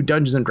 2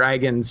 Dungeons and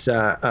Dragons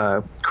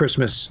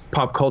Christmas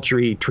pop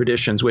culture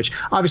traditions, which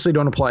obviously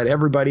don't apply to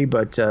everybody,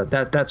 but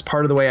that's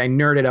part of the way I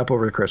nerd it up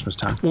over the Christmas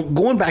time. Well,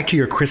 going back to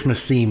your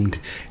Christmas themed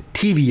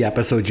TV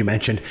episode you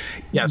mentioned,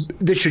 yes,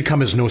 this should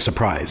come as no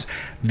surprise.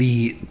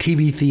 The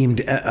TV themed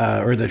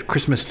or the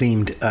Christmas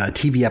themed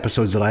TV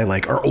episodes that I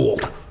like are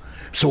old.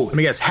 So let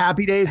me guess,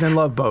 Happy Days and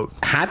Love Boat.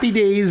 Happy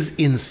Days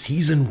in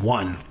season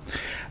 1.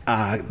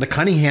 The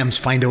Cunninghams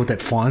find out that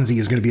Fonzie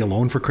is going to be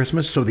alone for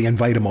Christmas, so they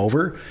invite him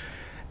over.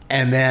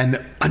 And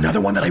then another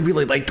one that I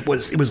really liked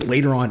was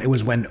later on. It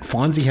was when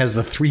Fonzie has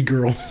the 3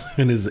 girls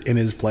in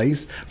his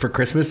place for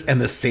Christmas, and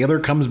the sailor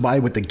comes by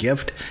with the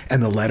gift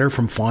and the letter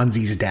from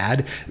Fonzie's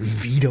dad,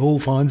 Vito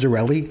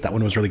Fonzarelli. That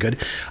one was really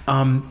good.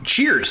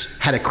 Cheers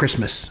had a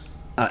Christmas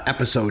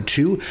episode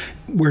too,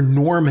 where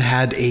Norm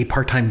had a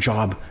part-time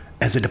job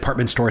as a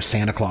department store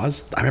Santa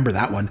Claus. I remember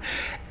that one.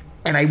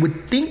 And I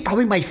would think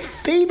probably my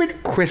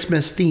favorite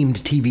Christmas themed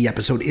TV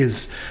episode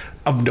is,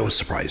 of no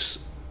surprise,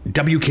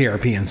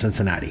 WKRP in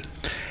Cincinnati.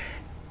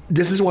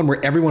 This is one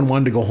where everyone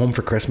wanted to go home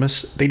for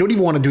Christmas. They don't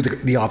even want to do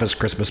the office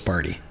Christmas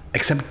party,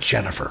 except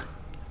Jennifer.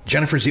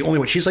 Jennifer's the only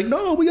one. She's like,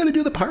 no, we got to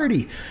do the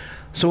party.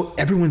 So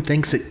everyone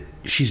thinks that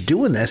she's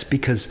doing this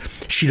because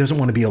she doesn't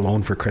want to be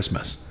alone for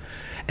Christmas.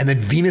 And then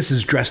Venus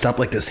is dressed up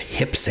like this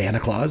hip Santa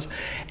Claus.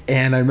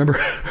 And I remember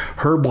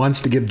Herb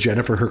wants to give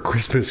Jennifer her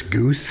Christmas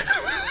goose.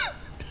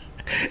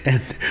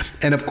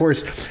 and of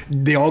course,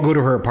 they all go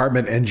to her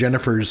apartment and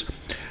Jennifer's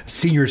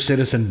senior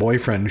citizen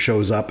boyfriend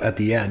shows up at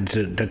the end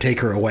to take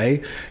her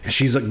away.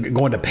 She's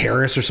going to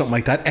Paris or something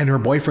like that. And her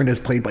boyfriend is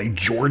played by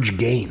George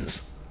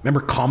Gaines.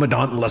 Remember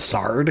Commandant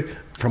Lassard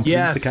from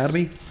Police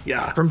Academy?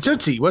 Yeah. From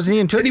Tootsie. Wasn't he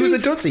in Tootsie? And he was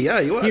in Tootsie.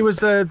 Yeah, he was. He was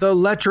the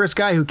lecherous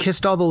guy who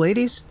kissed all the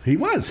ladies? He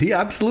was. He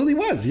absolutely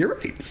was. You're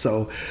right.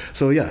 So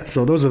yeah.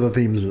 So those are the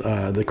themes,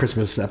 the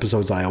Christmas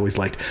episodes I always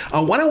liked.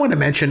 One I want to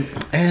mention,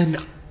 and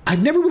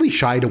I've never really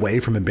shied away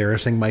from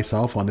embarrassing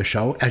myself on the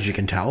show, as you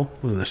can tell,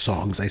 with the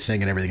songs I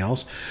sing and everything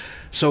else.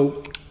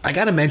 So I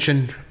got to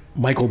mention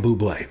Michael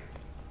Bublé.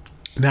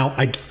 Now,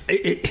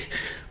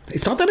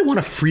 it's not that I want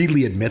to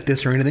freely admit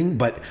this or anything,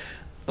 but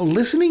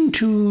listening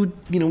to,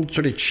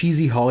 sort of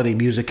cheesy holiday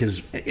music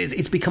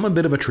it's become a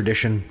bit of a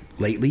tradition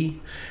lately.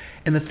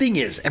 And the thing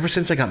is, ever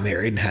since I got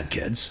married and had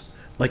kids,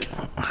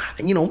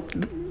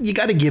 you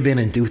got to give in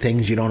and do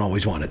things you don't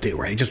always want to do,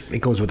 right?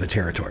 It goes with the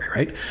territory,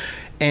 right?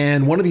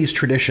 And one of these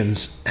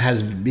traditions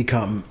has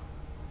become,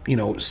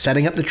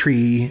 setting up the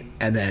tree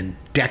and then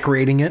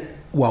decorating it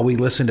while we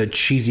listen to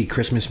cheesy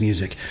Christmas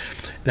music.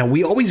 Now,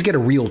 we always get a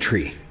real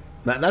tree.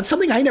 That's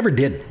something I never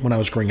did when I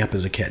was growing up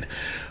as a kid.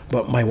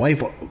 But my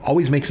wife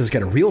always makes us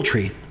get a real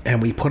tree,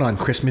 and we put on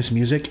Christmas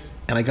music.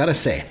 And I got to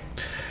say,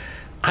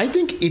 I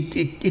think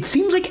it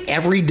seems like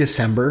every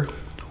December,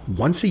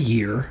 once a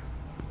year,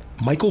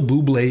 Michael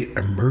Bublé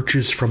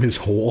emerges from his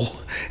hole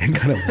and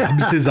kind of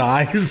rubs his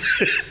eyes,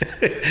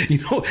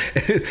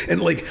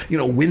 and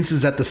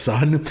winces at the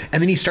sun.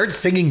 And then he starts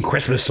singing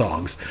Christmas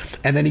songs.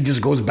 And then he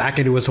just goes back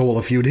into his hole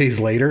a few days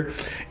later.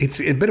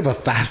 It's a bit of a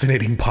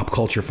fascinating pop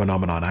culture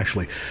phenomenon,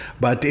 actually.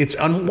 But it's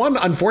one,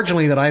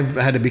 unfortunately, that I've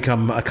had to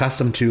become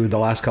accustomed to the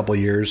last couple of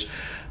years.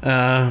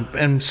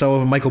 And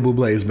so Michael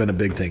Bublé has been a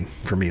big thing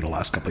for me the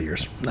last couple of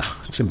years.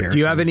 It's embarrassing. Do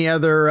you have any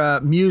other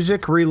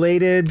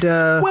music-related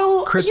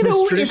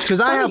Christmas traditions?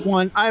 Because I have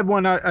one.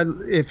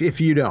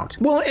 If you don't.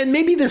 Well, and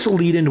maybe this will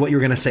lead into what you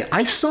were going to say.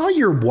 I saw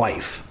your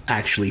wife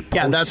actually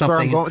post that's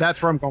something.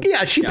 That's where I'm going.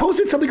 Yeah, she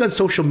posted something on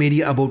social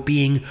media about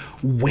being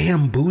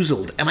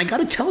whamboozled. And I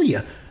got to tell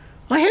you,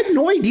 I had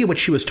no idea what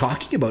she was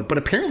talking about, but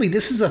apparently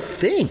this is a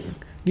thing.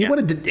 You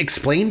wanted to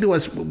explain to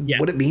us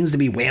what it means to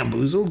be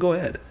whamboozled? Go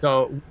ahead.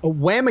 So,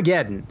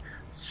 Whamageddon.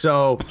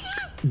 So,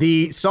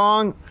 the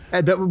song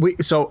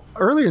so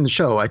earlier in the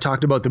show, I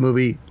talked about the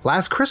movie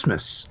Last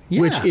Christmas,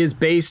 which is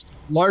based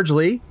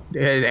largely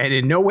and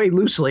in no way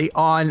loosely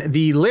on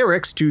the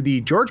lyrics to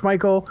the George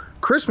Michael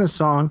Christmas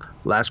song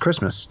Last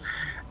Christmas.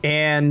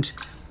 And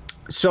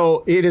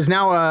so it is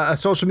now a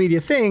social media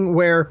thing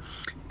where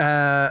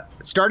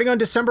starting on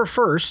December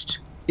 1st,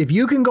 if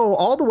you can go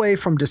all the way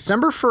from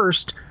December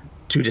 1st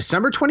to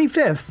December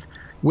 25th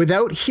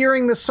without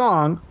hearing the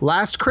song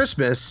Last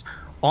Christmas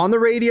on the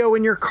radio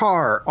in your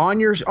car, on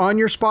your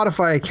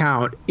Spotify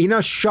account, in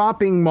a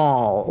shopping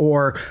mall,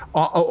 or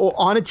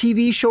on a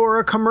TV show or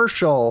a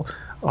commercial,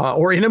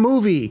 or in a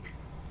movie,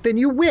 then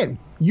you win.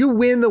 You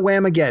win the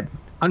Whamageddon.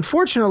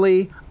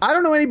 Unfortunately, I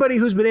don't know anybody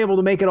who's been able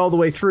to make it all the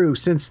way through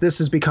since this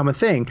has become a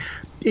thing.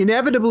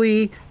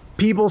 Inevitably,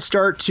 people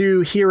start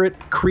to hear it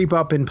creep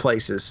up in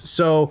places.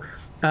 So,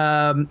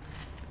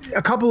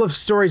 a couple of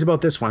stories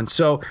about this one.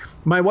 So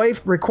my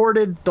wife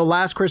recorded the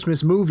Last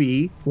Christmas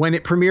movie when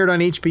it premiered on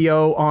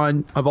HBO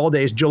on, of all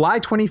days, July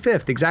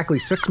 25th, exactly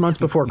 6 months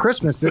before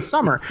Christmas this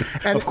summer.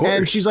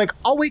 And she's like,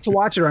 I'll wait to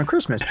watch it around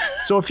Christmas.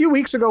 So a few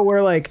weeks ago,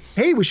 we're like,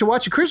 hey, we should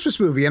watch a Christmas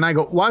movie. And I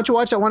go, why don't you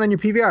watch that one on your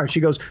PVR? And she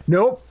goes,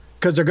 nope,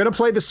 because they're going to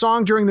play the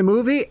song during the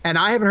movie, and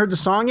I haven't heard the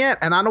song yet,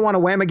 and I don't want to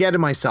Whamageddon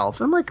myself.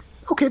 And I'm like,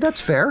 okay, that's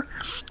fair.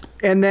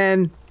 And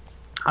then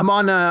I'm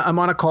on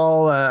a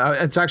call.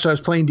 It's actually, I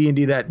was playing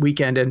D&D that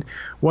weekend, and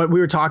what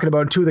we were talking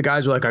about, two of the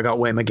guys were like, I got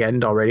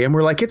Whamageddon already. And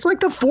we're like, it's like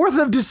the 4th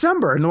of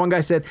December. And the one guy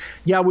said,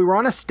 yeah, we were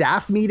on a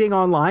staff meeting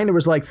online. There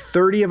was like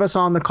 30 of us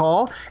on the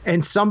call,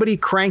 and somebody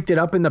cranked it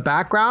up in the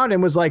background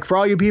and was like, for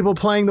all you people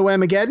playing the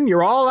Whamageddon,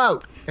 you're all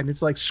out. And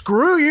it's like,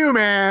 screw you,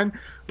 man.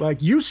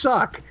 Like, you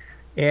suck.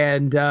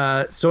 And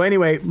so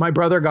anyway, my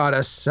brother got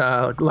us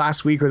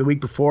last week or the week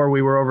before.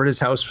 We were over at his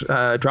house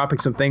dropping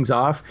some things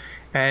off.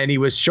 And he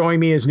was showing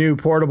me his new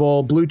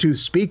portable Bluetooth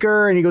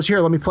speaker. And he goes, here,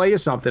 let me play you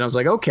something. I was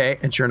like, okay.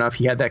 And sure enough,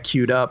 he had that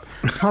queued up.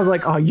 I was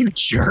like, oh, you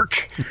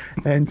jerk.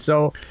 And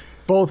so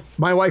both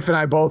my wife and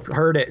I both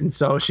heard it. And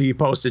so she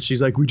posted,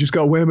 she's like, we just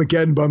got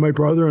Whamageddon by my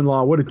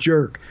brother-in-law. What a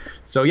jerk.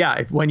 So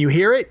yeah, when you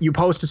hear it, you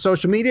post to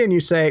social media and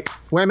you say,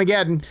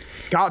 Whamageddon,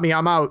 got me,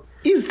 I'm out.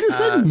 Is this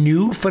a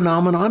new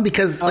phenomenon?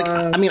 Because,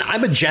 I'm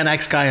a Gen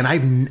X guy, and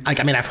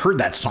I've heard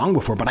that song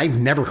before, but I've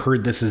never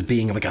heard this as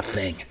being like a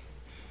thing.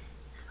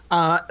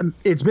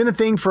 It's been a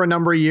thing for a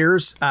number of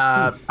years.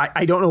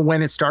 I don't know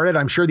when it started.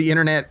 I'm sure the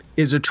internet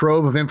is a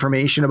trove of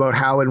information about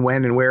how and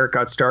when and where it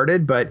got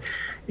started, but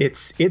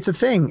it's a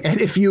thing. And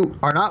if you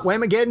are not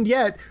Whamageddon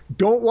yet,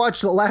 don't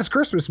watch the Last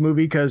Christmas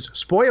movie, because,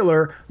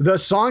 spoiler, the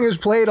song is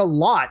played a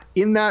lot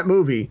in that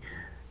movie.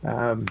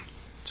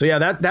 So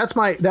yeah, that's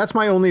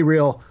my only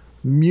real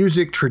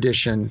music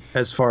tradition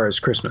as far as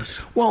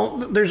Christmas. Well,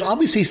 there's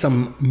obviously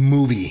some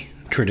movie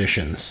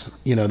traditions,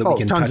 that we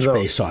can touch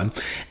base on.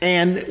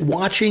 And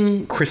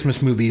watching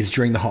Christmas movies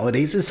during the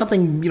holidays is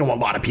something, a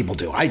lot of people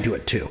do. I do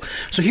it too.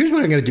 So here's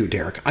what I'm going to do,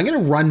 Derek. I'm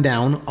going to run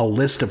down a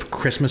list of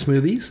Christmas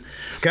movies.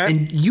 Okay.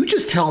 And you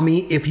just tell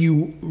me if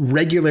you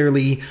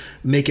regularly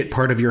make it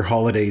part of your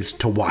holidays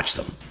to watch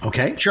them.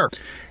 Okay? Sure.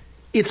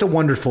 It's a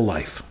Wonderful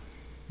Life.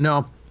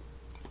 No.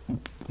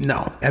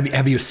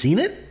 Have you seen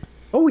it?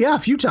 Oh, yeah, a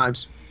few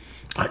times.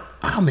 But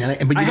you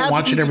don't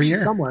watch it every year?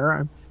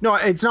 Somewhere. No,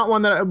 it's not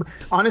one that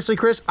honestly,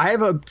 Chris, I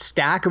have a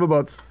stack of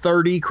about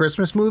 30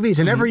 Christmas movies,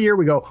 and every year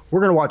we go,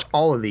 we're going to watch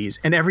all of these.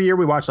 And every year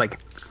we watch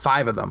like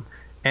 5 of them.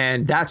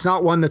 And that's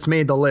not one that's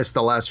made the list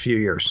the last few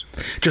years.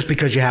 Just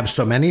because you have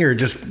so many, or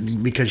just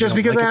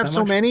because I have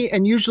so many,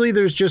 and usually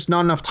there's just not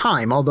enough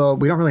time. Although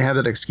we don't really have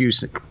that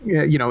excuse, in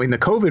the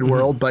COVID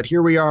world. But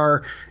here we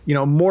are,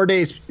 more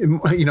days,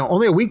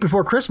 only a week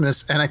before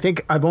Christmas, and I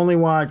think I've only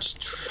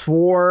watched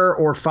 4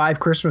 or 5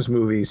 Christmas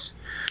movies.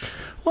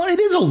 Well, it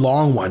is a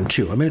long one,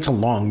 too. I mean, it's a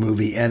long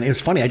movie. And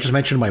it's funny. I just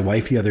mentioned to my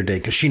wife the other day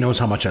because she knows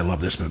how much I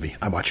love this movie.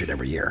 I watch it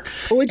every year.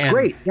 Oh, it's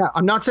great. Yeah.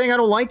 I'm not saying I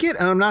don't like it,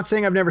 and I'm not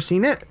saying I've never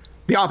seen it.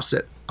 The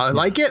opposite. I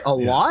like it a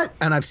lot,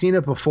 and I've seen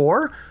it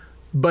before,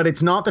 but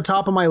it's not the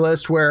top of my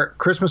list where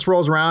Christmas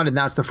rolls around and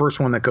that's the first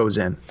one that goes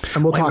in.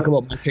 And we'll talk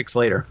about my picks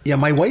later. Yeah,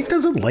 my wife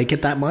doesn't like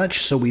it that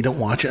much, so we don't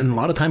watch it. And a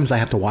lot of times I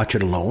have to watch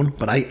it alone.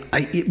 But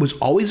it was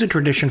always a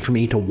tradition for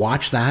me to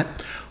watch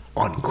that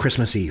on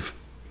Christmas Eve.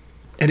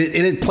 And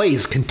it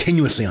plays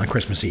continuously on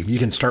Christmas Eve. You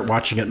can start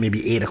watching it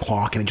maybe 8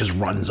 o'clock and it just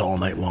runs all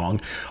night long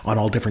on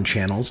all different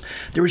channels.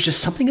 There was just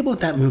something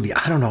about that movie.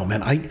 I don't know,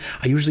 man. I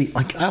usually,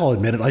 like, I'll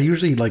admit it, I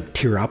usually like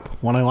tear up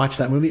when I watch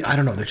that movie. I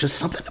don't know. There's just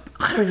something.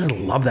 I just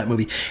love that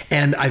movie.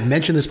 And I've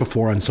mentioned this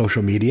before on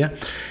social media.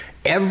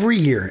 Every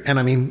year, and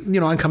I mean, you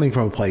know, I'm coming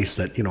from a place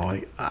that, you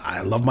know, I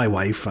love my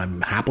wife.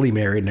 I'm happily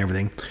married and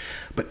everything.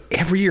 But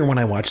every year when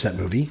I watch that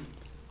movie,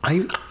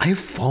 I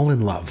fall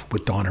in love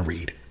with Donna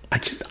Reed. I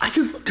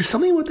just, there's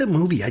something about that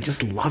movie. I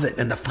just love it.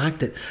 And the fact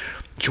that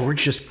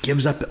George just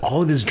gives up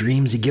all of his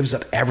dreams. He gives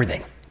up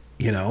everything,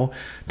 you know,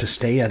 to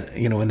stay at,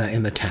 you know,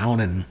 in the town.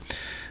 And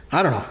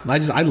I don't know.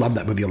 I love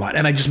that movie a lot.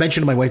 And I just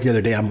mentioned to my wife the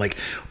other day, I'm like,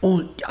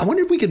 oh, I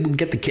wonder if we could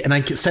get the kid. And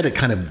I said it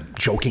kind of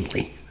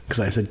jokingly because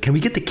I said, can we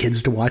get the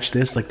kids to watch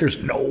this? Like,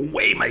 there's no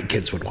way my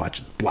kids would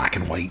watch a black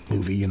and white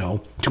movie, you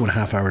know,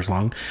 2.5 hours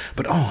long.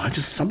 But, I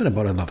just, something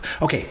about it I love.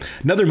 Okay.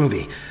 Another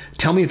movie.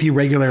 Tell me if you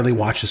regularly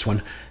watch this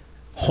one.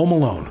 Home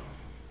Alone.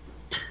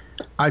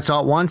 I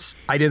saw it once.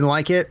 I didn't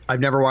like it.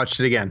 I've never watched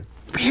it again.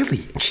 Really?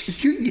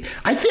 Jeez,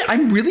 I think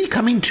I'm really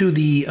coming to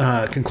the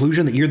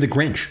conclusion that you're the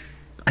Grinch.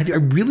 I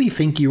really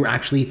think you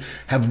actually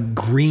have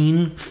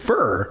green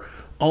fur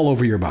all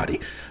over your body.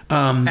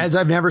 As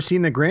I've never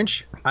seen the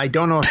Grinch, I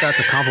don't know if that's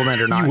a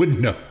compliment or not. You wouldn't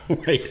know,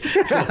 right?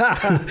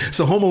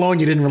 So Home Alone,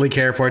 you didn't really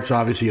care for it, so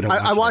obviously you don't.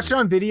 I watched it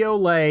on video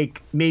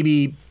like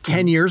maybe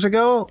 10 years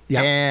ago,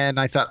 yep. And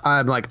I thought,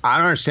 I don't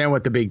understand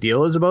what the big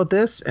deal is about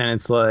this, and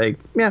it's like,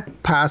 yeah,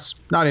 pass,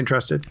 not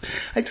interested.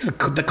 I just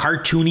the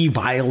cartoony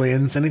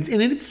violins, and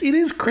it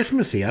is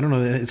Christmassy. I don't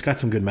know, it's got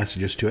some good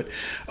messages to it.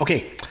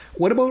 Okay,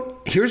 what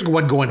about here's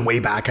one going way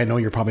back. I know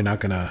you're probably not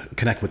going to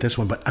connect with this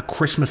one, but A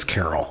Christmas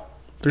Carol.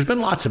 There's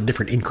been lots of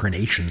different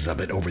incarnations of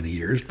it over the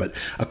years, but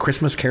A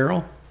Christmas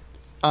Carol?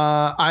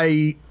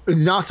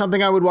 Not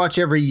something I would watch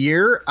every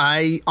year.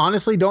 I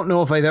honestly don't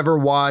know if I've ever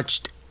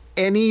watched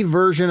any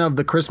version of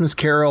the Christmas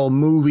Carol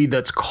movie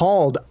that's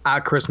called A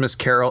Christmas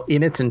Carol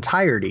in its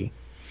entirety.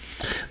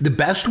 The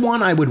best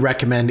one I would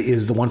recommend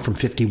is the one from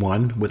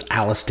 51 with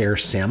Alastair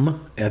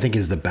Sim. I think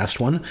is the best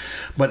one.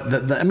 But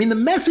the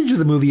message of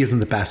the movie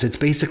isn't the best. It's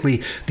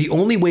basically the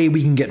only way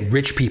we can get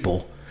rich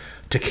people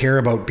to care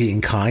about being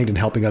kind and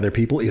helping other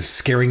people is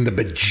scaring the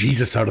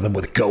bejesus out of them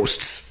with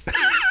ghosts.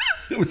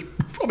 It was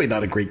probably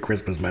not a great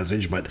Christmas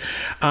message, but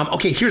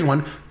okay, here's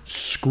one.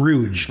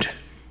 Scrooged.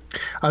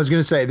 I was going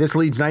to say, this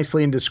leads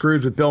nicely into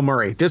Scrooge with Bill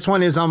Murray. This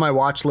one is on my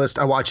watch list.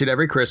 I watch it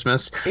every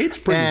Christmas. It's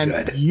pretty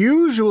good.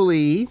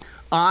 Usually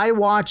I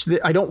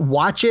don't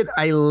watch it.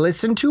 I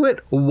listen to it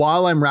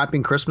while I'm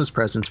wrapping Christmas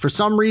presents. For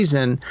some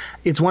reason,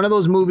 it's one of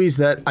those movies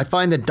that I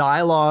find the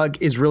dialogue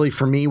is really,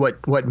 for me,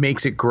 what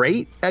makes it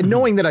great. And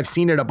knowing that I've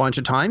seen it a bunch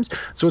of times.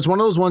 So it's one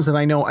of those ones that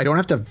I know I don't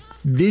have to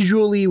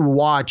visually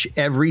watch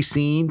every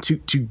scene to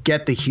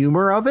get the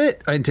humor of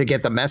it and to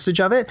get the message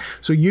of it.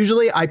 So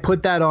usually I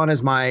put that on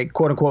as my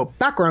quote unquote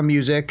background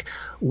music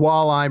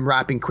while I'm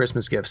wrapping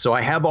Christmas gifts. So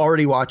I have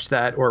already watched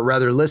that, or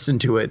rather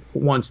listened to it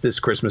once this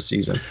Christmas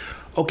season.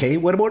 Okay,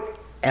 what about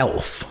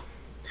Elf?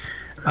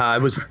 I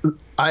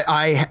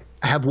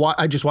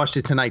just watched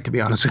it tonight, to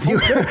be honest with you.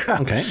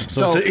 Okay.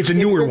 So it's a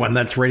newer one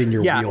that's right in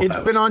your wheelhouse. Yeah, it's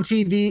been on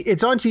TV.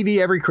 It's on TV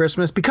every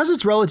Christmas because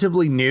it's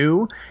relatively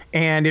new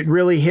and it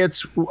really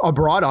hits a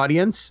broad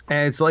audience.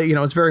 And it's like,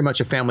 it's very much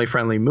a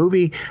family-friendly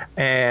movie.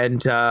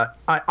 And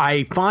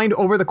I find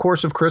over the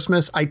course of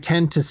Christmas, I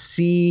tend to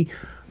see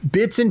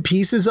bits and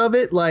pieces of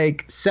it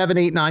like 7,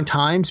 8, 9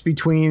 times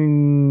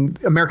between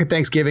American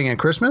Thanksgiving and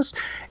Christmas.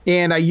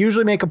 And I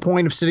usually make a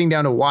point of sitting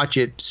down to watch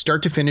it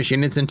start to finish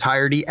in its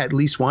entirety at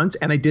least once.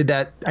 And I did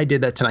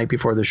that tonight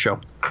before the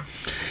show.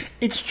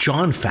 It's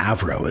Jon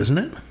Favreau, isn't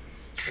it?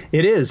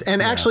 It is.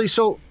 And actually,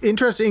 so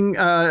interesting.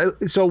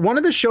 So one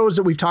of the shows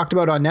that we've talked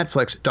about on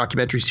Netflix,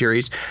 documentary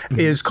series,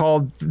 is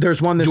called,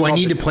 there's one that's Do called,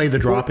 I need to play the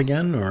drop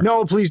again? Or?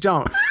 No, please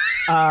don't.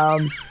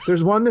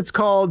 There's one that's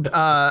called,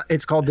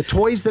 it's called The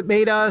Toys That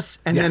Made Us.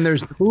 And then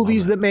there's the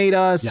Movies That Made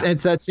Us. Yeah. And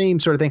it's that same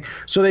sort of thing.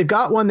 So they've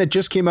got one that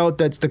just came out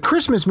that's the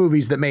Christmas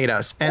Movies That Made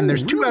Us. And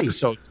there's 2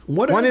 episodes.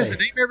 One is The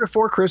Nightmare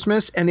Before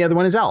Christmas and the other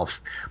one is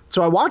Elf.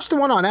 So I watched the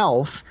one on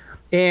Elf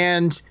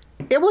and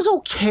it was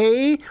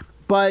okay,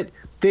 but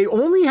they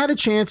only had a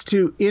chance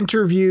to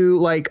interview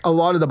like a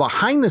lot of the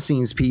behind the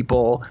scenes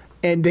people,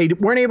 and they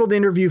weren't able to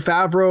interview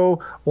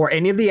Favreau or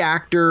any of the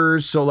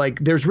actors. So like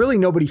there's really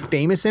nobody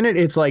famous in it.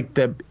 It's like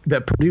the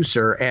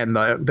producer and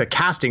the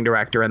casting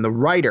director and the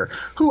writer,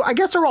 who I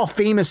guess are all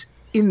famous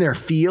in their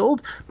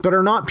field, but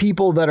are not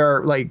people that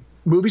are like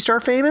movie star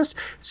famous.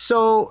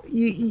 So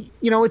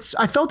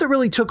I felt it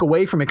really took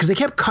away from it because they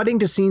kept cutting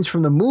to scenes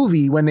from the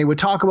movie. When they would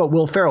talk about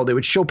Will Ferrell, they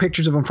would show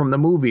pictures of him from the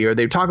movie, or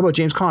they would talk about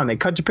James Caan, they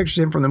cut to pictures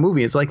of him from the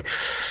movie. It's like,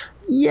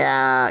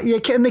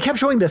 and they kept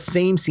showing the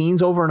same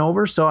scenes over and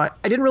over. So I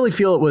didn't really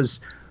feel it was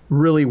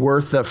really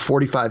worth the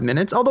 45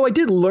 minutes. Although I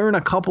did learn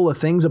a couple of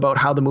things about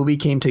how the movie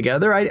came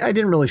together. I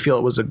didn't really feel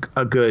it was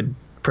a good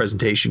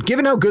presentation.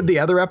 Given how good the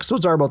other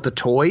episodes are about the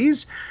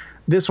toys,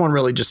 this one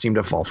really just seemed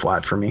to fall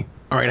flat for me.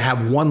 All right, I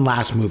have one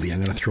last movie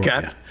I'm going to throw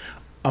at you.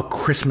 A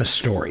Christmas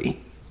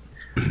Story?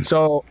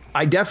 So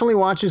I definitely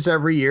watch this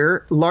every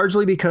year,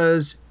 largely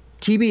because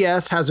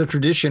TBS has a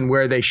tradition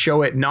where they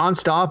show it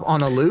nonstop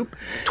on a loop,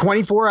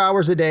 24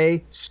 hours a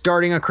day,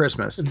 starting at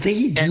Christmas.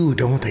 They do,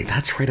 don't they?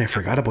 That's right. I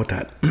forgot about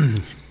that.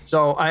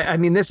 So I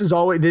mean,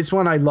 this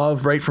one I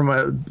love right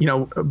from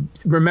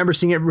remember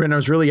seeing it when I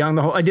was really young.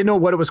 I didn't know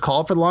what it was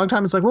called for a long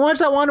time. It's like, well, what's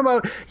that one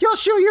about? You'll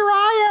shoot your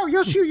eye out.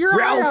 You'll shoot your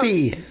eye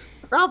out.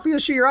 Ralphie will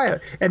shoot your eye out.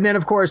 And then,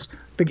 of course,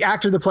 the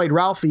actor that played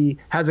Ralphie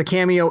has a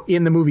cameo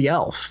in the movie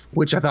Elf,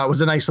 which I thought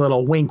was a nice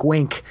little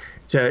wink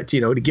to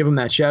give him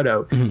that shout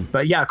out. Mm-hmm.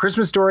 But yeah,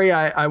 Christmas Story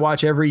I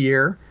watch every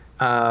year.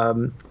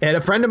 And a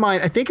friend of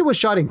mine, I think it was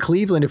shot in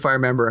Cleveland, if I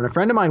remember. And a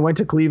friend of mine went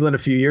to Cleveland a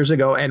few years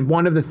ago. And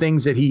one of the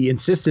things that he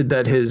insisted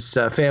that his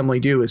family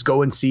do is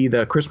go and see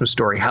the Christmas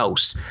Story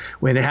house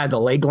when it had the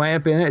leg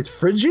lamp in it. It's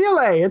fragile.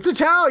 It's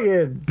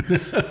Italian.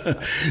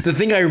 The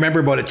thing I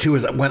remember about it, too,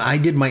 is when I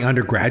did my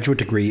undergraduate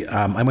degree,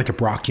 I went to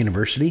Brock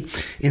University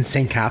in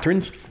St.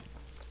 Catharines.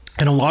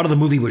 And a lot of the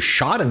movie was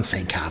shot in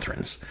St.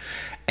 Catharines.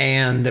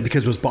 And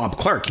because it was Bob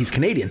Clark, he's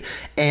Canadian.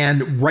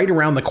 And right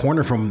around the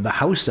corner from the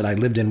house that I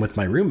lived in with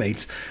my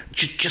roommates,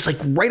 just like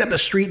right up the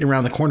street and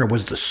around the corner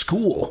was the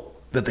school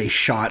that they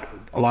shot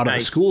a lot of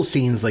the school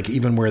scenes, like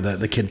even where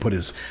the kid put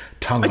his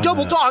tongue on. I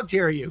double dog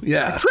dare you.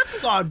 Yeah. I triple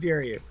dog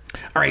dare you.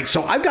 All right,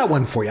 so I've got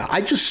one for you. I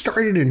just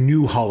started a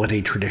new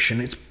holiday tradition.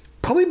 It's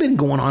probably been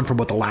going on for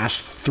about the last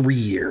 3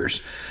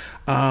 years.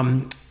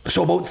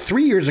 So about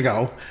 3 years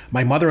ago,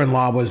 my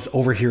mother-in-law was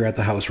over here at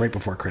the house right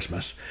before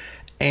Christmas.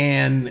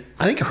 And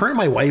I think her and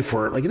my wife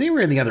were like, they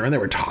were in the other end. They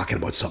were talking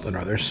about something or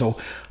other. So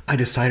I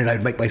decided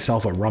I'd make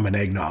myself a rum and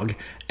eggnog.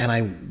 And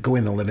I go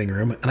in the living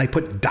room and I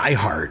put Die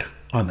Hard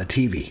on the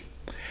TV.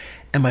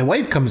 And my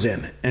wife comes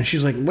in and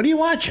she's like, what are you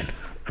watching?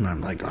 And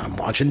I'm like, I'm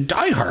watching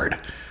Die Hard.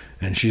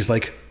 And she's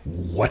like,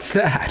 what's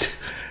that?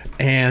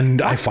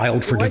 And I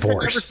filed for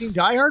divorce. I've never seen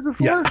Die Hard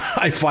before? Yeah,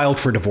 I filed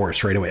for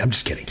divorce right away. I'm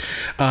just kidding.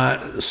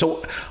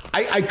 So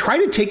I try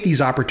to take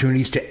these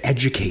opportunities to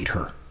educate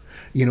her,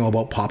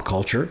 about pop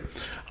culture.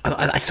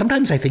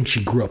 Sometimes I think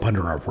she grew up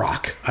under a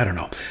rock. I don't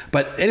know.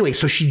 But anyway,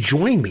 so she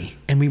joined me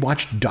and we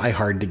watched Die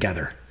Hard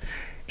together.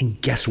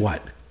 And guess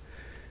what?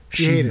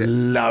 She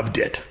loved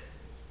it.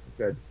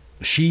 Good.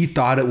 She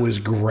thought it was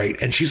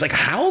great. And she's like,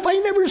 how have I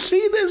never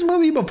seen this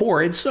movie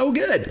before? It's so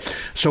good.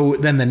 So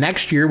then the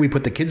next year we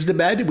put the kids to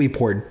bed. We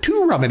poured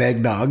 2 rum and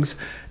eggnogs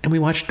and we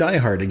watched Die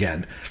Hard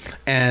again.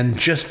 And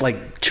just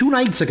like 2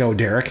 nights ago,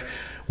 Derek,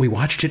 we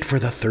watched it for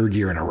the 3rd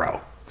year in a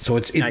row. So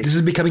this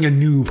is becoming a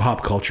new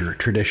pop culture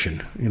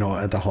tradition,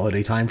 at the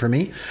holiday time for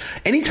me.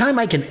 Anytime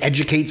I can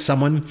educate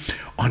someone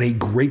on a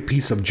great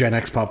piece of Gen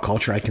X pop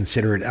culture, I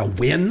consider it a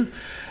win.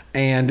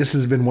 And this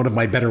has been one of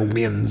my better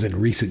wins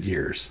in recent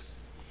years.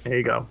 There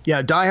you go.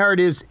 Yeah, Die Hard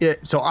is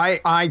it. So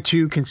I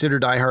too consider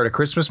Die Hard a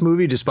Christmas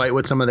movie, despite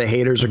what some of the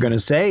haters are going to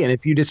say. And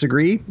if you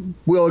disagree,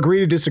 we'll agree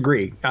to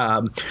disagree.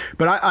 But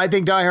I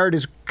think Die Hard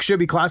should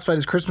be classified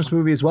as a Christmas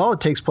movie as well. It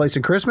takes place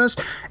in Christmas,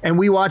 and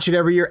we watch it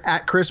every year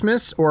at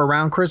Christmas or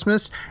around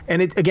Christmas.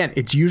 And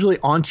it's usually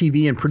on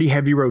TV in pretty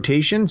heavy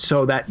rotation,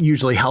 so that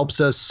usually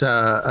helps us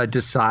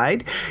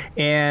decide.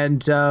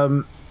 And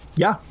I've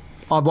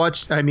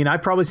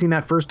probably seen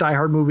that first Die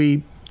Hard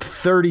movie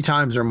 30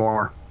 times or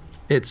more.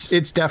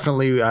 It's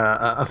definitely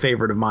a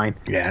favorite of mine.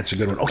 Yeah, it's a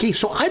good one. Okay,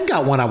 so I've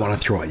got one I want to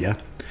throw at you.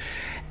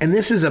 And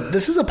this is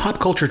a pop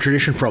culture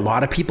tradition for a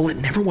lot of people. It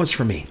never was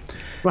for me.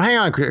 Well, hang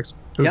on, Chris.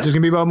 Is this going to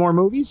be about more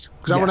movies?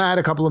 Because I want to add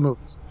a couple of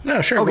movies.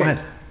 No, sure, okay. Go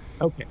ahead.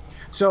 Okay.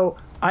 So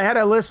I had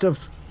a list of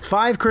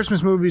 5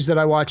 Christmas movies that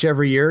I watch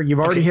every year. You've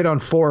already hit on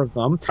 4 of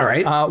them. All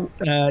right.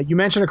 You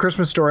mentioned A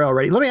Christmas Story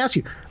already. Let me ask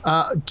you,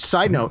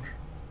 side note,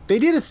 they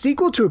did a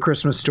sequel to A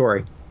Christmas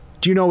Story.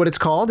 Do you know what it's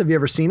called? Have you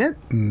ever seen it?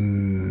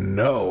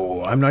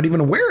 No, I'm not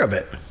even aware of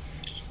it.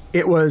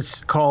 It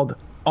was called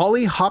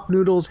Ollie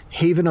Hopnoodle's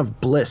Haven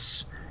of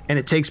Bliss, and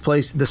it takes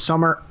place the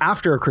summer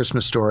after A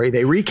Christmas Story.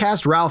 They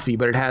recast Ralphie,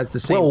 but it has the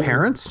same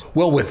parents.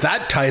 Well, with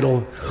that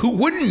title, who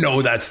wouldn't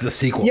know that's the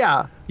sequel?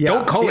 Yeah.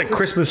 Don't call it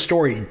Christmas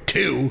Story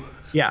 2.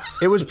 Yeah,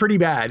 it was pretty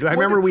bad. I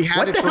remember we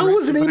had it. What the hell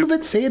was the name of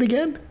it? Say it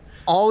again.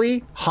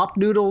 Ollie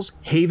Hopnoodle's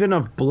Haven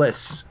of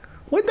Bliss.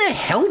 What the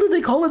hell did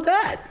they call it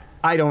that?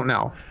 I don't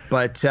know.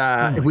 But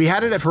we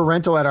had it for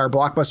rental at our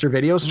Blockbuster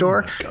video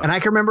store. And I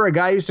can remember a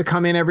guy used to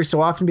come in every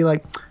so often and be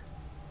like,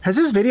 has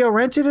this video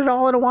rented at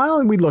all in a while?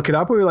 And we'd look it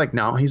up. We were like,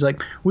 no. He's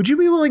like, would you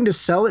be willing to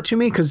sell it to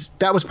me? Because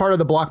that was part of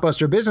the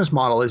Blockbuster business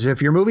model is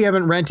if your movie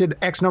haven't rented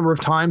X number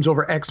of times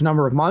over X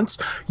number of months,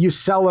 you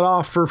sell it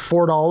off for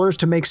 $4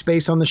 to make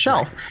space on the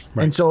shelf.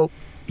 Right. And so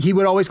he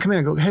would always come in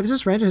and go, hey, is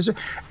this rented?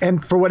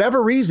 And for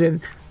whatever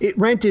reason, it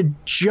rented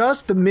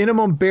just the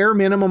bare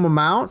minimum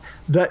amount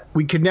that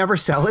we could never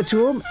sell it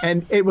to him.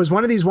 And it was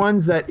one of these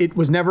ones that it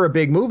was never a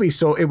big movie,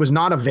 so it was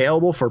not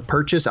available for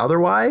purchase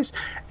otherwise.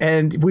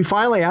 And we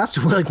finally asked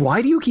him, we're like,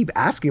 why do you keep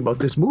asking about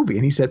this movie?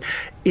 And he said,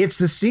 it's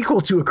the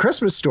sequel to A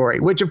Christmas Story,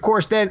 which of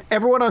course then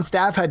everyone on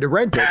staff had to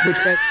rent it, which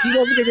meant he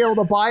wasn't going to be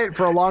able to buy it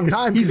for a long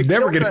time. He's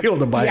never going to be able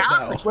to buy it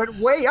now. It went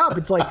way up.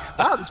 It's like,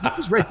 wow, this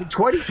movie's rented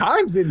 20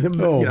 times in the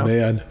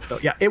man. man. So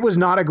yeah, it was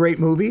not a great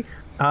movie.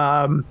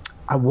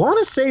 I want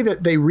to say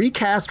that they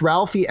recast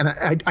Ralphie, and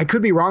I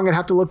could be wrong. I'd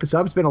have to look this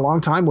up. It's been a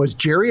long time. Was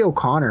Jerry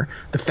O'Connor,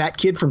 the fat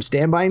kid from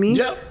Stand By Me?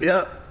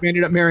 Yep. Who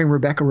ended up marrying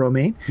Rebecca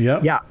Romijn?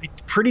 Yep. Yeah, I'm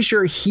pretty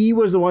sure he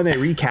was the one they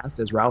recast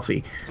as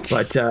Ralphie.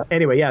 But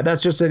anyway, yeah,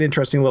 that's just an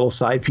interesting little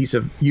side piece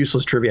of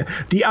useless trivia.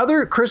 The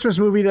other Christmas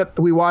movie that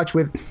we watch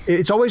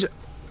it's always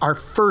our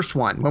first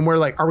one when we're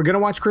like, are we going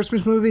to watch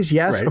Christmas movies?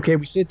 Yes. Right. Okay,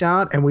 we sit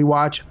down and we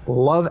watch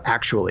Love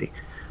Actually.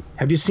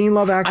 Have you seen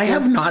Love Actually? I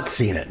have not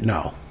seen it,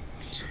 no.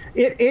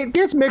 It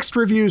gets mixed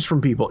reviews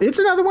from people. It's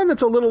another one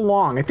that's a little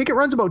long. I think it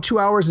runs about 2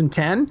 hours and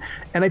 10,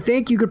 and I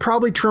think you could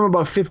probably trim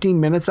about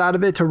 15 minutes out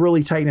of it to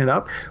really tighten it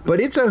up.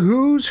 But it's a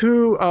who's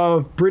who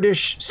of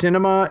British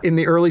cinema in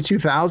the early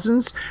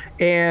 2000s,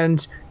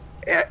 and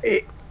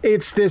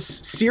it's this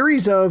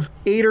series of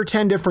 8 or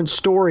 10 different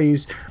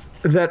stories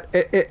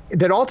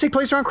that all take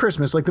place around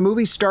Christmas. Like the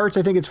movie starts,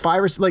 I think it's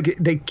 5 or like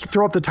they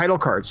throw up the title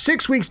card,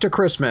 6 weeks to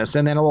Christmas,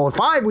 and then a little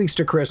 5 weeks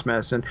to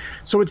Christmas, and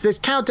so it's this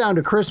countdown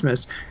to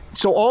Christmas.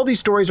 So all these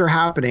stories are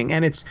happening,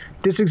 and it's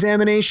this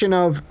examination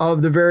of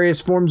the various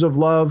forms of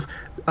love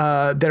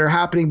that are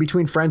happening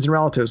between friends and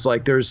relatives.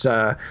 Like there's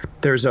a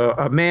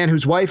man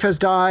whose wife has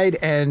died,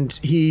 and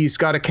he's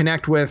got to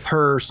connect with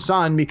her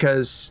son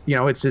because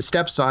it's his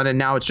stepson, and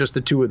now it's just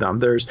the two of them.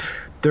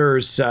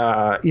 There's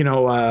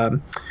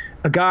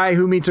a guy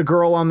who meets a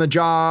girl on the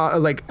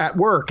job, like at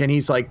work, and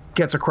he's like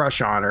gets a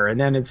crush on her. And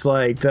then it's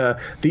like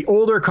the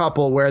older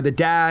couple where the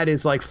dad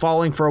is like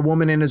falling for a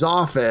woman in his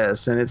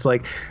office, and it's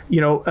like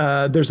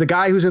there's a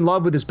guy who's in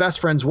love with his best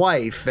friend's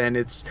wife,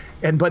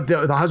 but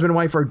the husband and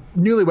wife are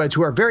newlyweds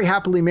who are very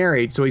happily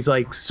married, so he's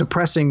like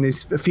suppressing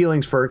these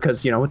feelings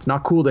because it's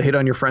not cool to hit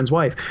on your friend's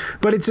wife.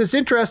 But it's this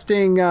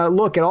interesting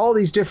look at all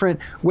these different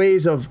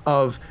ways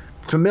of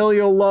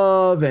familial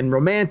love and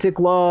romantic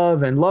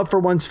love and love for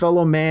one's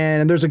fellow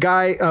man. And there's a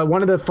guy,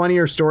 one of the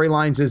funnier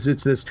storylines is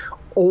it's this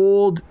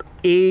old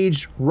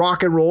aged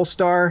rock and roll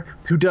star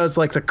who does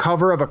like the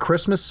cover of a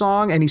Christmas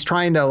song, and he's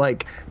trying to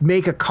like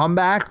make a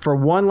comeback for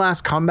one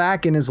last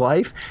comeback in his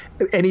life,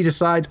 and he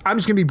decides, I'm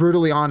just gonna be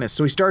brutally honest.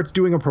 So he starts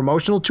doing a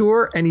promotional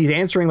tour, and he's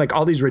answering like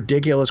all these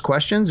ridiculous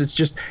questions.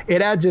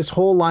 It adds this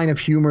whole line of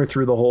humor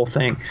through the whole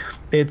thing.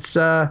 It's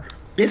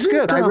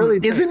good. I really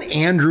isn't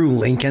Andrew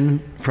Lincoln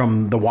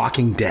from The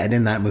Walking Dead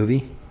in that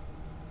movie?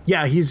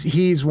 Yeah,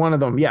 he's one of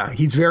them. Yeah,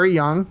 he's very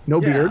young, no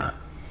beard.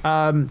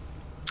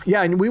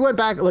 Yeah, and we went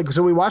back,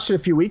 so we watched it a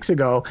few weeks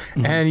ago,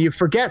 and you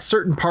forget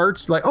certain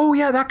parts, like, oh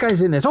yeah, that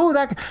guy's in this. Oh,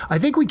 I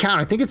think we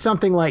count. I think it's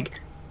something like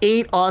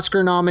 8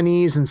 Oscar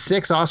nominees and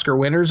 6 Oscar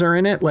winners are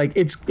in it. Like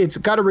it's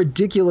got a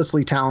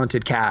ridiculously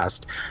talented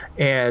cast,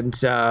 and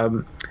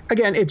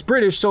again, it's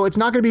British, so it's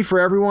not going to be for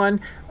everyone.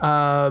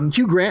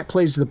 Hugh Grant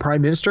plays the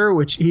Prime Minister,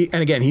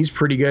 he's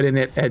pretty good in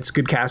it. It's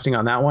good casting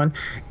on that one,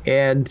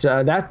 and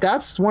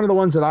that's one of the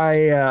ones that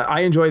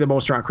I enjoy the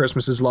most around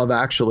Christmas is Love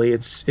Actually.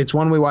 It's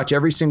one we watch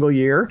every single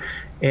year,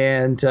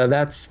 and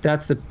that's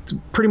the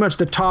pretty much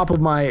the top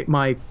of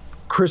my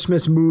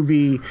Christmas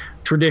movie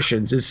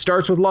traditions. It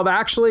starts with Love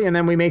Actually, and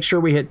then we make sure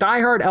we hit Die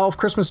Hard, Elf,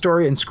 Christmas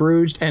Story, and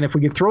Scrooged, and if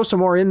we can throw some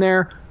more in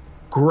there,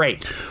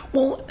 great.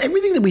 Well,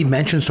 everything that we've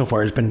mentioned so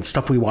far has been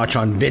stuff we watch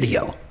on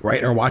video,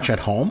 right, or watch at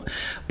home.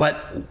 But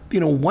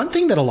one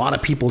thing that a lot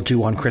of people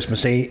do on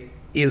Christmas Day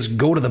is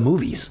go to the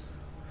movies.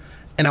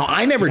 And now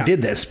I never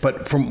did this,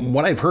 but from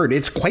what I've heard,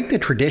 it's quite the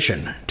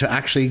tradition to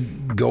actually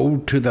go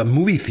to the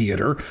movie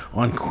theater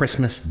on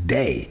Christmas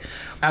Day.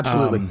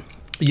 Absolutely.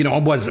 It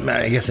was,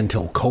 I guess,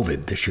 until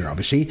COVID this year,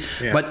 obviously.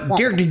 Yeah. But,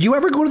 Derek, did you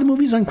ever go to the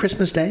movies on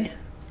Christmas Day?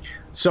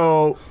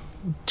 So,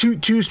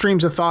 two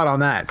streams of thought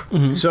on that.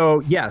 Mm-hmm. So,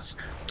 yes.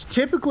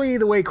 Typically,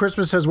 the way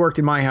Christmas has worked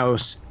in my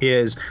house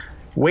is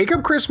wake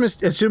up Christmas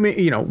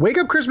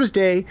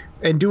Day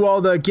and do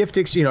all the gift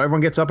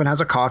everyone gets up and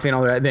has a coffee and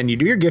all that. Then you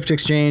do your gift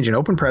exchange and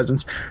open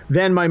presents.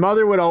 Then my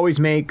mother would always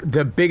make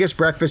the biggest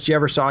breakfast you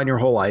ever saw in your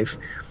whole life.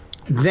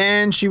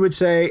 Then she would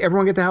say,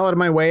 everyone get the hell out of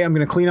my way. I'm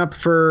going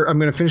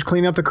to finish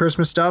cleaning up the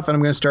Christmas stuff, and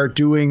I'm going to start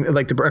doing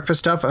like the breakfast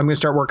stuff. And I'm going to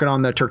start working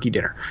on the turkey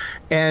dinner.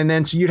 And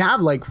then so you'd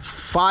have like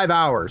 5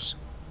 hours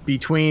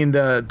between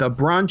the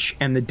brunch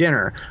and the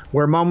dinner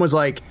where Mom was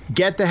like,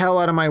 get the hell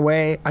out of my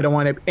way. I don't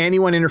want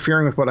anyone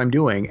interfering with what I'm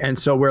doing. And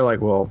so we're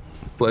like, well,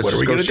 what are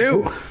we going to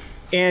do?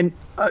 And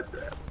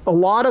a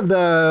lot of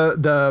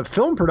the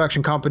film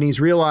production companies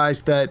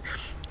realized that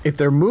if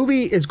their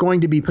movie is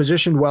going to be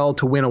positioned well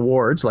to win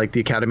awards like the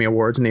Academy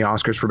Awards and the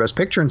Oscars for Best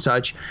Picture and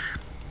such,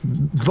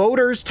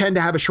 voters tend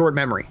to have a short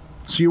memory.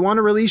 So you want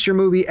to release your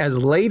movie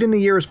as late in the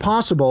year as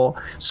possible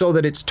so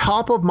that it's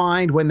top of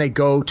mind when they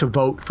go to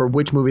vote for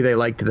which movie they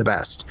liked the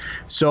best.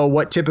 So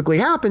what typically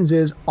happens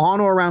is on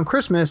or around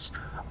Christmas,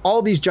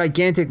 all these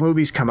gigantic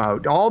movies come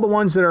out, all the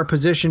ones that are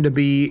positioned to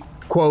be,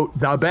 quote,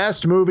 the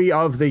best movie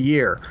of the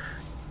year.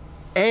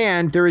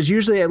 And there is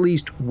usually at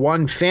least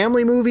one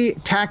family movie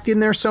tacked in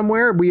there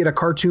somewhere, be it a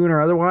cartoon or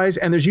otherwise.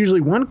 And there's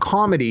usually one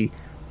comedy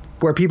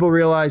where people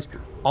realize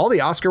all the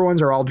Oscar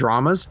ones are all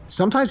dramas.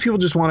 Sometimes people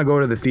just want to go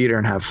to the theater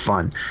and have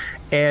fun.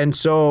 And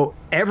so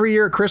every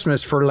year at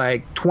Christmas for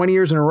like 20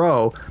 years in a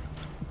row,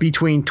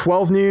 between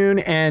 12 noon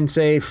and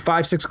say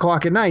 5, 6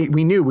 o'clock at night,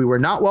 we knew we were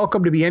not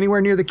welcome to be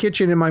anywhere near the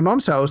kitchen in my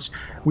mom's house.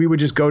 We would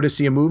just go to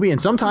see a movie. And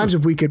sometimes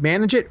if we could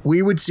manage it,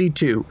 we would see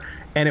 2.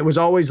 And it was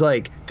always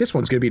like, this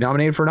one's going to be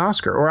nominated for an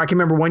Oscar. Or I can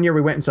remember one year we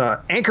went and saw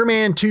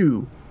Anchorman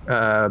 2.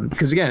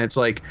 Because again, it's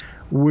like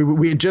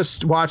we had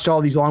just watched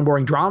all these long,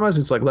 boring dramas.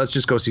 It's like, let's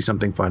just go see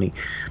something funny.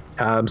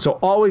 So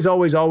always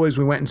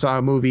we went and saw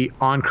a movie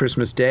on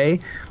Christmas Day.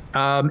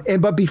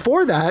 But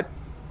before that,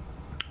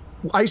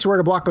 I used to work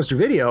at Blockbuster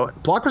Video.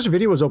 Blockbuster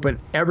Video was open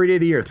every day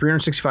of the year,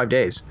 365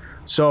 days.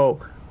 So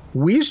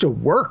we used to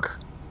work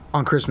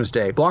on Christmas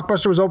Day.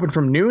 Blockbuster was open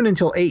from noon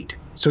until 8.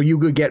 So you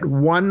could get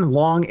one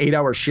long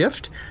 8-hour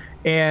shift.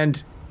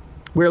 And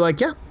we're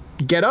like, yeah,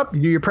 you get up,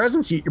 you do your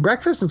presents, you eat your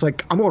breakfast. And it's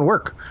like, I'm going to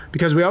work,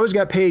 because we always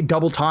got paid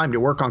double time to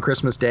work on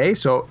Christmas Day.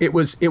 So it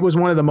was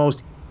one of the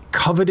most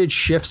coveted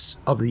shifts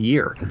of the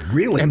year.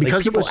 Really? And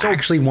because people it was so,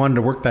 actually wanted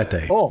to work that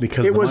day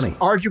because it of the was money.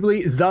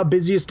 Arguably the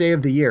busiest day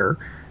of the year,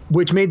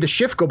 which made the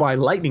shift go by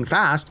lightning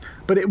fast.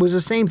 But it was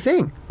the same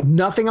thing.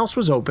 Nothing else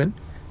was open.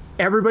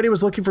 Everybody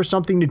was looking for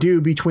something to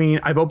do between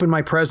I've opened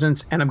my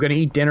presents and I'm going to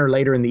eat dinner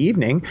later in the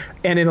evening.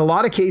 And in a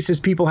lot of cases,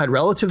 people had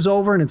relatives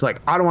over, and it's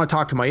like, I don't want to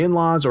talk to my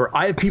in-laws, or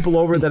I have people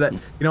over that,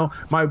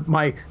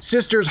 my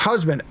sister's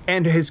husband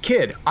and his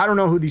kid. I don't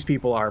know who these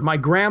people are. My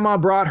grandma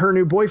brought her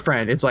new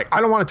boyfriend. It's like, I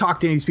don't want to talk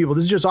to any of these people.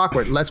 This is just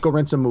awkward. Let's go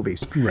rent some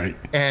movies. Right.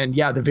 And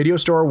yeah, the video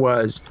store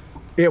was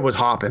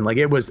hopping. Like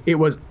it was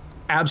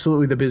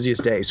absolutely the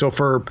busiest day. So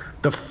for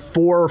the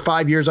 4 or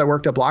 5 years I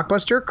worked at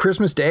Blockbuster,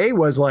 Christmas Day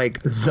was like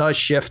the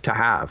shift to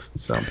have.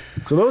 So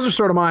those are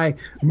sort of my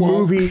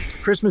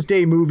Christmas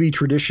Day movie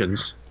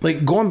traditions.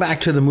 Like going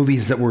back to the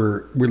movies that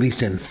were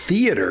released in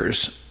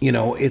theaters,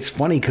 it's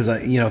funny because,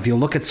 if you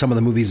look at some of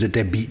the movies that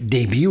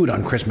debuted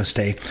on Christmas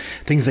Day,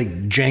 things like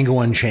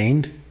Django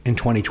Unchained in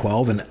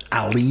 2012 and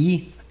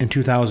Ali in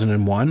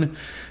 2001,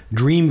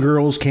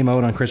 Dreamgirls came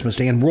out on Christmas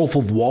Day, and Wolf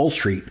of Wall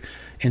Street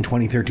in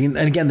 2013.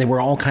 And again, they were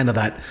all kind of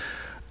that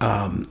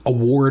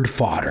award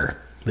fodder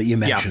that you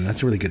mentioned. Yeah.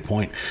 That's a really good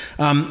point.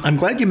 I'm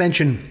glad you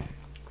mentioned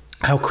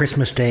how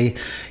Christmas Day,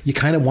 you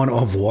kind of want to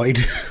avoid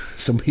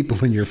some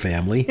people in your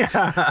family.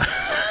 Yeah.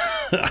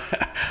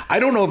 I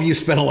don't know if you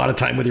spent a lot of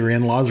time with your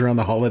in-laws around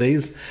the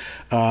holidays.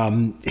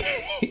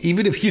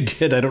 Even if you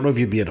did, I don't know if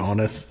you'd be as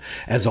honest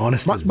as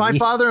me. My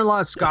father-in-law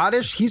is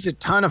Scottish. He's a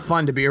ton of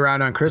fun to be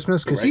around on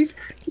Christmas because he's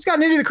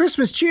gotten into the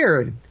Christmas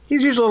cheer.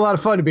 He's usually a lot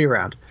of fun to be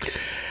around.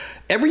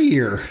 Every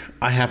year,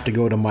 I have to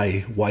go to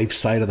my wife's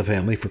side of the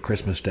family for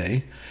Christmas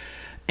Day.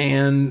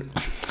 And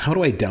how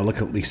do I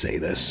delicately say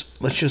this?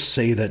 Let's just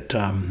say that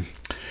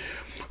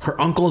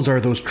her uncles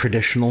are those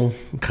traditional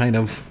kind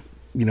of,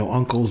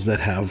 uncles that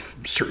have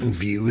certain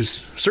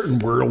views, certain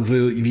world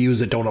views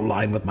that don't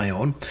align with my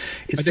own.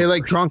 Are they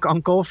like Drunk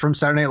Uncle from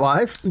Saturday Night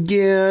Live?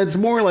 Yeah, it's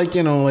more like,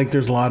 like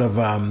there's a lot of...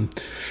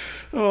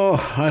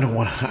 I don't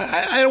want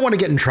to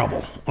get in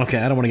trouble. Okay,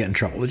 I don't want to get in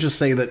trouble. Let's just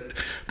say that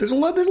there's a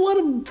lot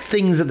of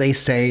things that they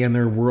say, and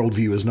their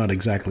worldview is not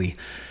exactly,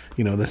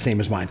 the same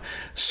as mine.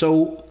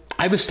 So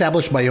I've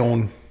established my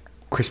own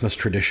Christmas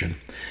tradition,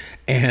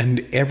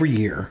 and every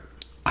year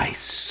I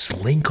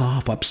slink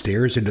off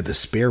upstairs into the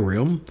spare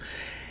room,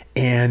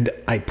 and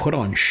I put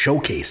on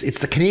Showcase. It's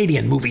the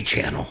Canadian movie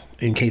channel,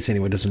 in case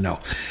anyone doesn't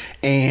know.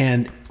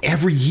 And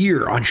every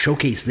year on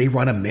Showcase, they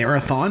run a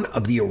marathon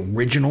of the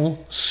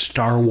original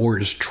Star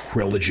Wars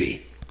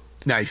trilogy.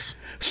 Nice.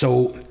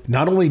 So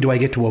not only do I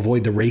get to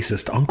avoid the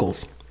racist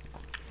uncles,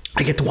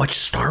 I get to watch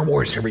Star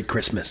Wars every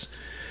Christmas.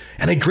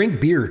 And I drink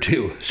beer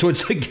too. So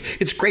it's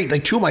great.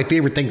 Like 2 of my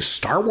favorite things,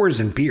 Star Wars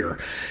and beer,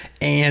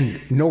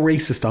 and no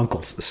racist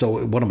uncles.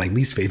 So one of my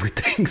least favorite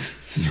things.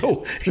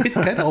 So it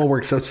kind of all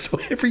works out. So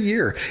every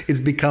year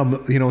it's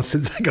become,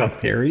 since I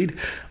got married,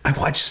 I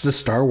watch the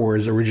Star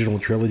Wars original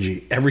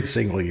trilogy every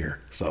single year.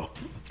 So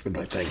that's been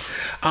my thing.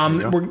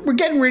 We're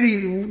getting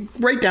ready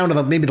right down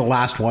to maybe the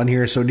last one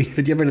here. So do you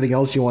have anything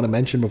else you want to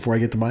mention before I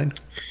get to mine?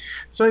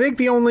 So I think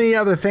the only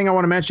other thing I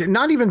want to mention,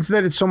 not even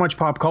that it's so much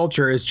pop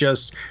culture, is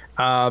just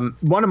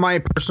one of my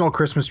personal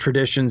Christmas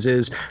traditions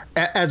is,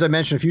 as I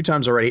mentioned a few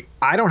times already,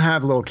 I don't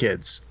have little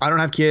kids. I don't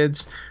have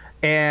kids.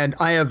 And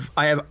I have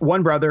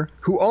one brother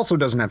who also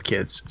doesn't have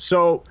kids.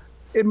 So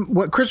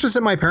Christmas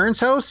at my parents'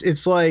 house,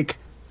 it's like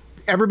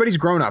everybody's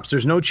grown-ups.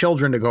 There's no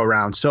children to go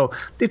around. So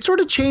it sort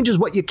of changes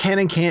what you can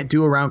and can't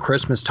do around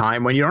Christmas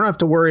time when you don't have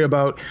to worry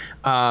about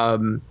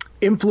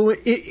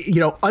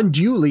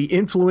unduly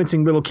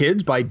influencing little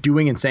kids by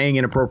doing and saying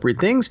inappropriate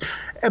things.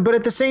 But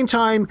at the same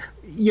time,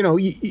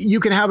 you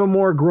can have a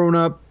more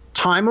grown-up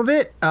time of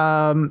it.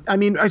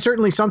 I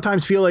certainly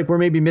sometimes feel like we're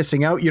maybe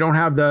missing out. You don't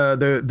have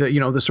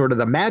the sort of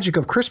the magic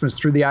of Christmas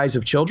through the eyes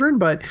of children,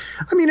 but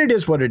it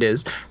is what it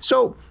is.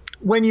 So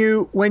when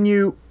you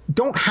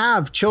don't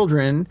have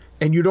children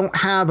and you don't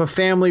have a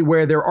family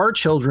where there are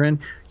children,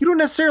 you don't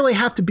necessarily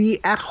have to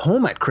be at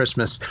home at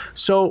Christmas.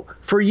 So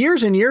for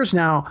years and years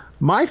now,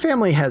 my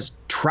family has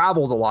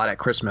traveled a lot at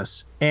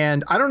Christmas.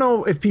 And I don't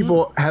know if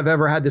people have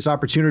ever had this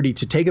opportunity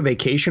to take a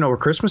vacation over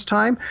Christmas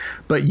time,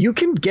 but you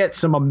can get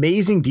some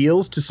amazing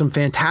deals to some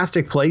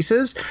fantastic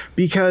places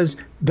because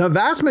the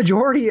vast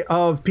majority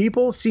of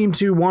people seem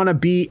to want to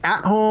be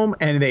at home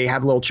and they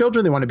have little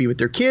children. They want to be with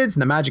their kids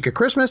and the magic of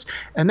Christmas.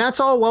 And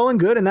that's all well and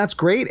good. And that's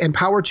great. And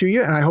power to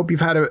you. And I hope you've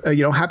had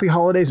a happy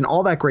holidays and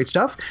all that great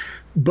stuff.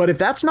 But if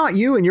that's not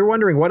you and you're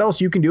wondering what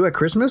else you can do at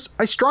Christmas,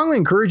 I strongly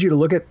encourage you to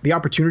look at the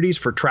opportunities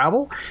for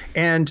travel.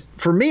 And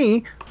for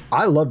me,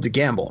 I love to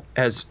gamble,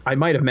 as I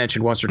might have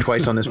mentioned once or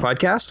twice on this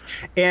podcast.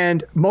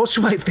 And most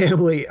of my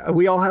family,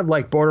 we all have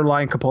like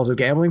borderline compulsive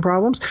gambling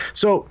problems.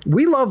 So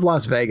we love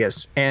Las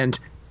Vegas. And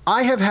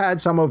I have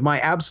had some of my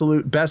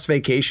absolute best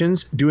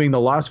vacations doing the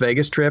Las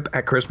Vegas trip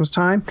at Christmas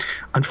time.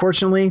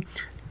 Unfortunately,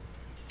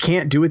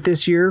 can't do it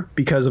this year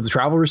because of the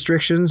travel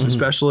restrictions,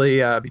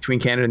 especially between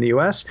Canada and the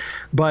US.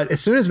 But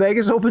as soon as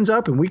Vegas opens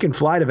up and we can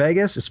fly to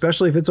Vegas,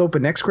 especially if it's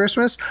open next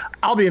Christmas,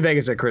 I'll be in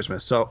Vegas at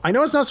Christmas. So I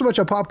know it's not so much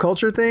a pop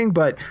culture thing,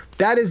 but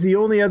that is the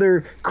only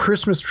other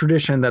Christmas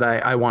tradition that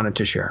I wanted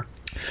to share.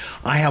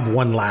 I have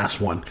one last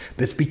one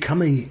that's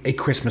become a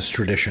Christmas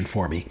tradition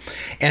for me.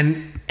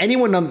 And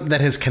anyone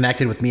that has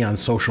connected with me on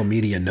social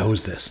media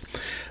knows this.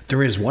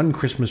 There is one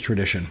Christmas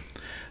tradition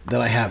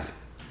that I have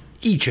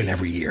each and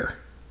every year.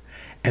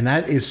 And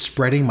that is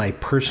spreading my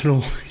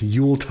personal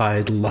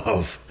Yuletide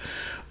love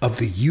of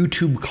the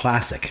YouTube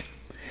classic,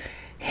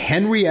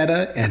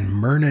 Henrietta and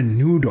Myrna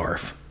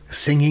Neudorf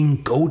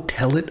singing Go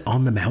Tell It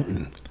on the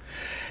Mountain.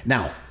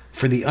 Now,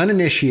 for the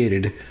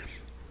uninitiated,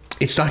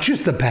 it's not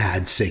just the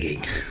bad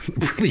singing,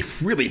 really,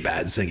 really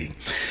bad singing.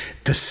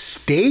 The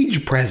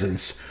stage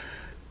presence,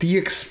 the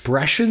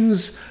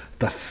expressions,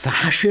 the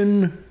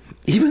fashion,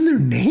 even their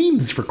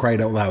names, for crying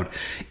out loud.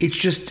 It's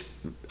just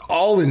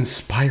all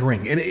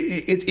inspiring, and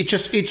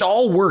it's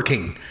all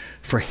working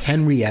for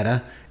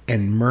Henrietta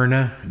and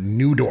Myrna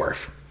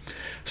Neudorf.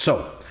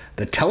 So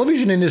the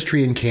television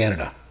industry in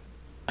Canada,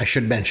 I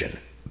should mention,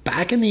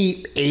 back in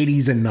the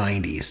 80s and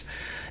 90s,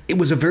 it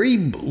was a very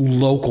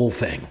local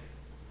thing,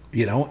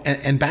 you know,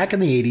 and back in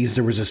the 80s,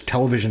 there was this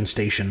television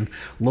station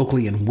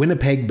locally in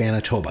Winnipeg,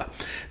 Manitoba,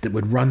 that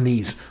would run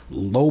these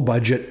low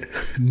budget,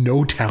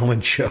 no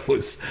talent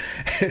shows.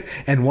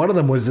 And one of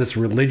them was this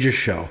religious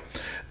show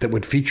that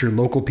would feature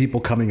local people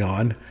coming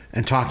on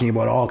and talking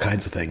about all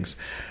kinds of things.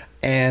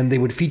 And they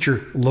would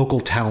feature local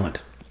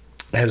talent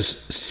as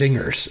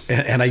singers.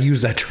 And I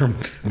use that term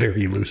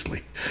very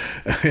loosely.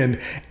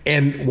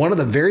 And one of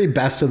the very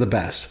best of the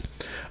best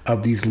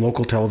of these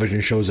local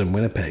television shows in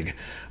Winnipeg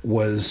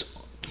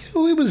was,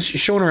 it was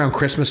shown around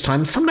Christmas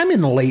time, sometime in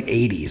the late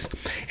 80s.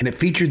 And it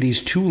featured these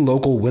two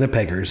local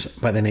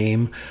Winnipeggers by the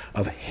name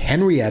of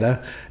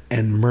Henrietta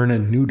and Myrna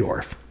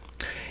Neudorf.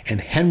 And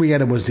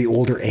Henrietta was the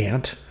older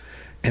aunt,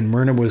 and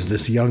Myrna was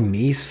this young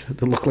niece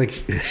that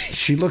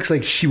looks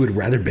like she would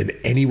rather been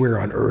anywhere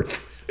on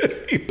earth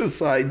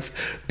besides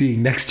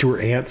being next to her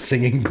aunt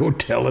singing Go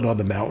Tell It on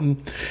the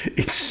Mountain.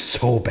 It's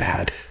so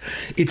bad.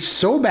 It's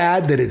so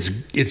bad that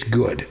it's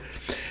good.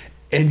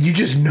 And you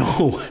just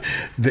know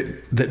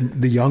that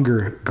the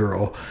younger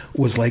girl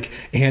was like,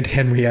 Aunt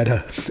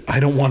Henrietta, I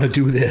don't want to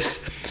do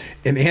this.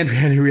 And Aunt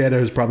Henrietta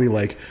was probably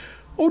like,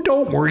 oh,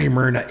 don't worry,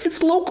 Myrna.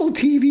 It's local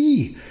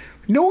TV.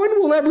 No one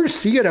will ever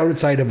see it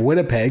outside of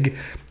Winnipeg.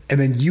 And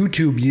then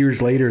YouTube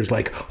years later is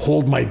like,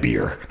 hold my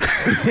beer.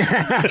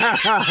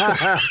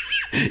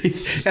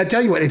 I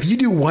tell you what, if you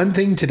do one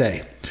thing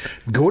today,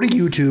 go to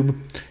YouTube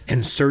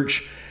and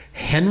search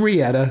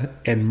Henrietta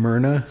and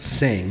Myrna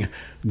sing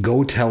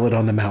Go Tell It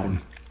on the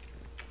Mountain.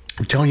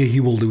 I'm telling you,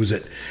 you will lose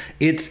it.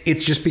 It's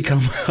just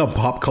become a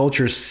pop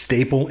culture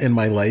staple in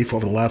my life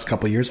over the last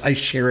couple of years. I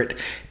share it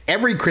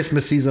every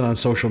Christmas season on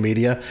social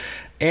media,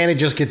 and it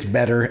just gets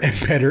better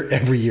and better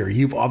every year.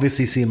 You've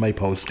obviously seen my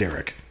post,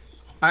 Derek.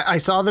 I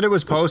saw that it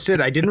was posted.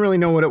 I didn't really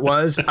know what it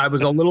was. I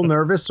was a little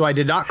nervous, so I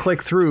did not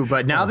click through.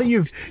 But now that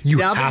you've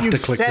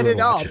set it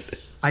up,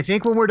 I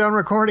think when we're done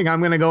recording, I'm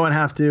going to go and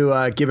have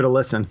to give it a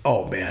listen.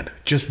 Oh man,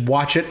 just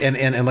watch it,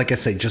 and like I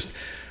say, just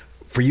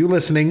for you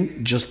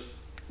listening, just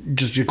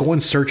go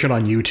and search it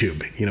on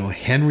YouTube. You know,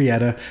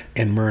 Henrietta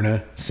and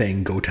Myrna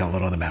saying "Go Tell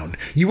It on the Mountain."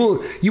 You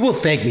will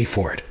thank me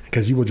for it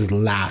because you will just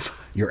laugh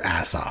your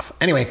ass off.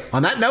 Anyway,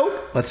 on that note,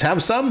 let's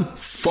have some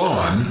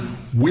fun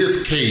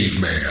with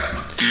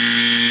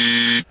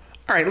Caveman.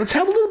 All right, let's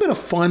have a little bit of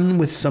fun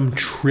with some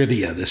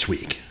trivia this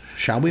week,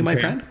 shall we, my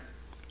friend?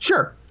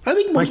 Sure. I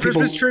think my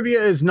Christmas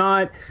trivia is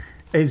not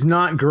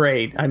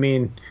great. I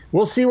mean,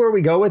 we'll see where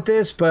we go with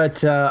this,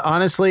 but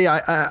honestly,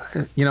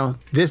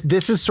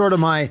 this is sort of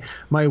my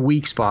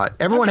weak spot.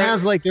 Everyone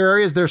has like their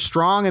areas they're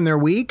strong and they're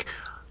weak.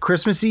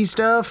 Christmassy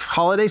stuff,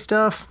 holiday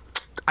stuff.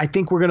 I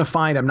think we're going to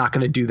find I'm not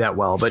going to do that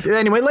well. But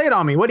anyway, lay it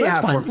on me. What do you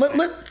have for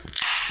me?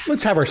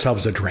 Let's have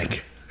ourselves a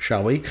drink,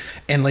 shall we?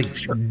 And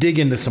dig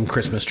into some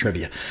Christmas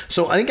trivia.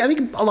 So I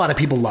think a lot of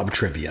people love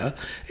trivia,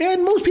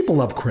 and most people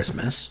love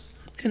Christmas,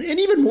 and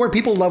even more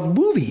people love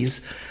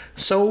movies.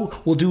 So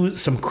we'll do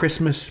some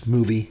Christmas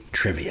movie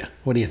trivia.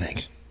 What do you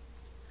think?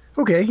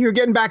 Okay, you're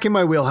getting back in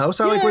my wheelhouse.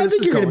 I like where this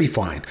is you're going. to be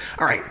fine.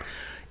 All right.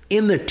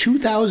 In the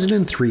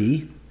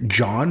 2003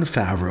 Jon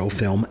Favreau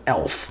film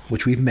Elf,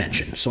 which we've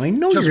mentioned, so I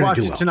know Just you're going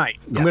to do watch well. it tonight.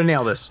 Yeah. I'm going to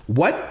nail this.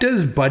 What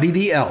does Buddy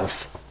the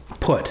Elf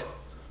put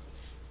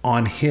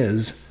on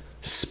his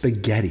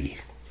spaghetti?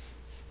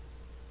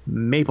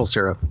 Maple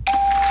syrup.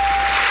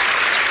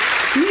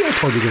 See, I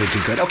told you you're going to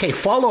do good. Okay,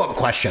 follow-up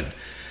question.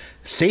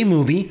 Same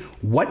movie.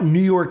 What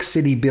New York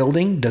City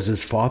building does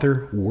his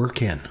father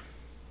work in?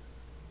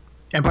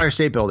 Empire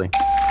State Building.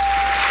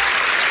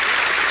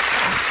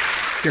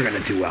 You're going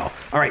to do well.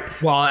 All right.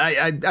 Well,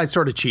 I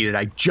sort of cheated.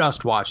 I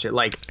just watched it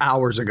like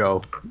hours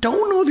ago.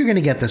 Don't know if you're going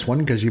to get this one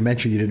because you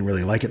mentioned you didn't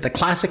really like it. The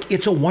classic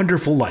It's a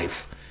Wonderful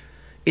Life.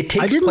 It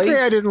takes I didn't place...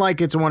 say I didn't like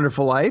It's a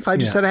Wonderful Life. I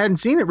just said I hadn't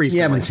seen it recently.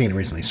 You haven't seen it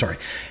recently. Sorry.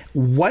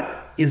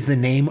 What is the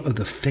name of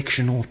the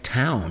fictional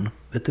town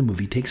that the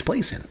movie takes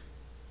place in?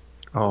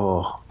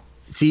 Oh,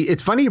 see,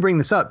 it's funny you bring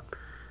this up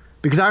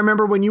because I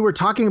remember when you were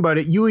talking about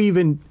it, you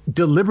even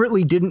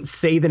deliberately didn't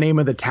say the name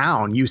of the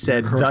town. You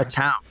said the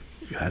town.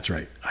 That's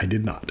right. I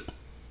did not.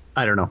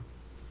 I don't know.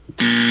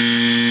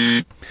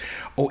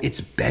 Oh, it's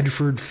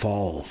Bedford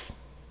Falls.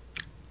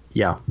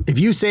 Yeah. If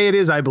you say it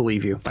is, I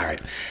believe you. All right.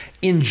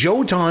 In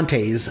Joe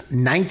Dante's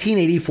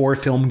 1984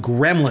 film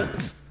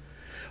Gremlins,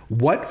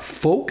 what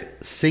folk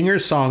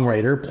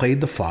singer-songwriter played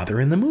the father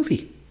in the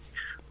movie?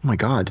 Oh, my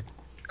God.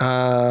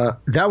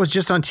 That was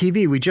just on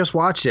TV. We just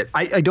watched it.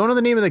 I don't know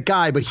the name of the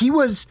guy, but he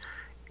was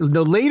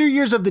the later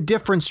years of the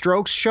Different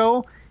Strokes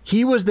show.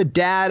 He was the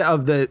dad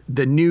of the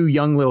new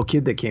young little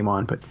kid that came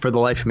on, but for the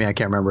life of me, I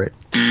can't remember it.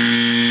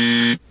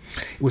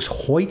 It was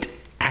Hoyt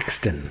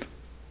Axton.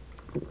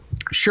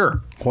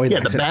 Sure. Hoyt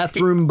Axton. The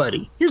bathroom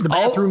buddy. Here's the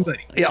bathroom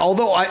buddy. Yeah,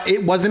 although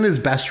it wasn't his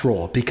best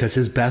role because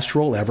his best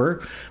role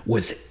ever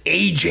was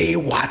A.J.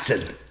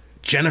 Watson,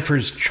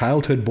 Jennifer's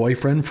childhood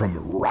boyfriend from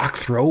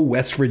Rockthrow,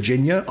 West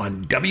Virginia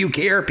on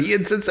WKRP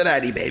in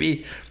Cincinnati,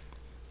 baby.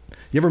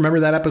 You ever remember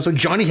that episode?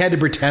 Johnny had to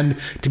pretend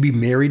to be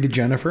married to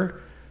Jennifer.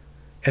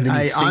 And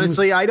then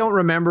honestly, I don't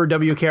remember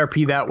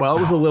WKRP that well.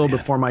 It was a little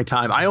before my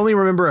time. I only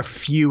remember a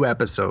few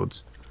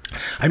episodes.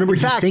 I remember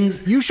he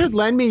sings. You should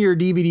lend me your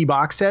DVD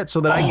box set so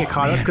that I can get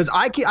caught up because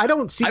I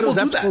don't see those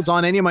episodes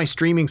on any of my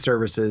streaming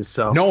services.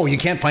 So no, you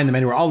can't find them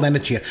anywhere. I'll lend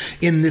it to you.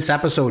 In this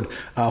episode,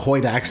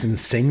 Hoyt Axton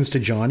sings to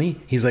Johnny.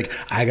 He's like,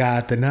 "I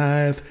got the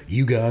knife,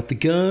 you got the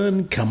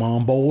gun. Come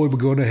on, boy, we're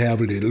gonna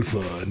have a little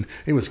fun."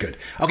 It was good.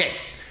 Okay,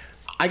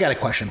 I got a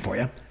question for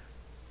you.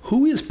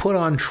 Who is put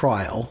on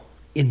trial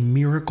in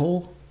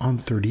Miracle on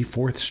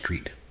 34th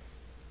Street?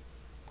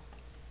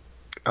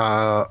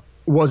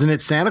 Wasn't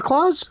it Santa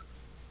Claus?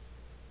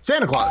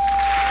 Santa Claus.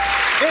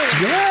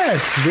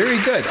 Yes,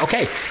 very good.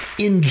 Okay,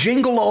 in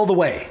Jingle All the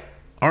Way,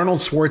 Arnold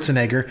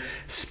Schwarzenegger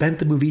spent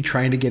the movie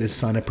trying to get his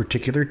son a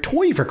particular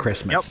toy for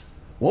Christmas.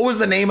 Yep. What was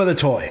the name of the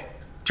toy?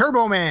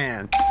 Turbo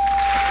Man.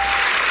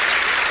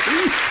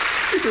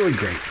 You're doing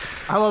great.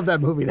 I love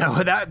that movie.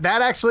 That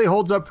actually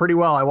holds up pretty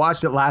well. I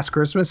watched it last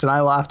Christmas and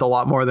I laughed a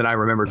lot more than I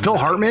remembered. Phil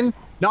Hartman,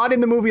 not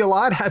in the movie a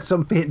lot, has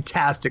some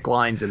fantastic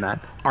lines in that.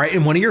 All right,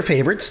 and one of your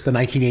favorites, the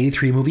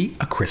 1983 movie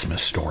A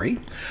Christmas Story.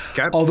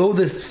 Okay. Although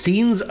the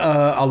scenes,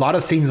 a lot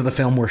of scenes of the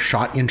film were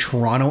shot in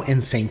Toronto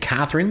and St.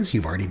 Catharines.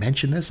 You've already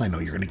mentioned this. I know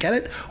you're going to get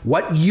it.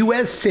 What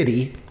U.S.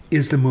 city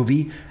is the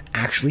movie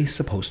actually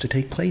supposed to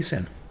take place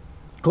in?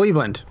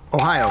 Cleveland,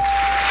 Ohio.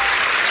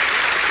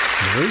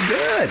 Very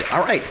good.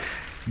 All right.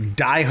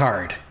 Die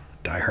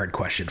Hard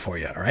question for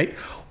you. All right.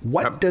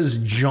 What does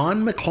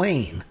John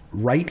McClane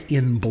write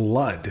in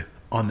blood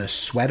on the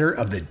sweater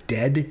of the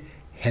dead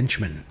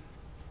henchman?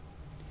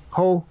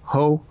 Ho,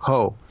 ho,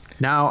 ho.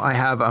 Now I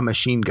have a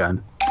machine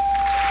gun.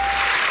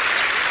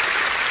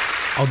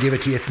 I'll give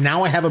it to you. It's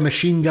now I have a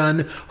machine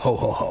gun. Ho,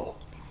 ho, ho.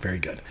 Very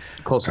good.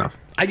 Close enough.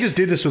 I just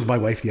did this with my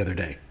wife the other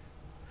day.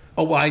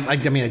 Oh, well, I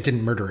mean, I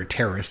didn't murder a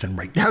terrorist and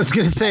write. I was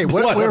going to say,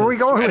 where are we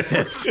going with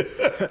this?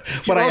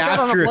 But I asked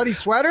her on a bloody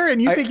sweater, and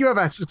you think you have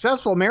a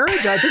successful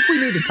marriage? I think we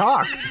need to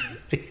talk.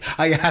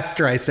 I asked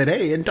her. I said,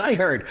 "Hey, in Die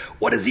Hard,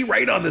 what does he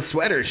write on the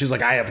sweater?" She's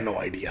like, "I have no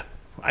idea.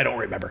 I don't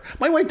remember."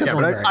 My wife doesn't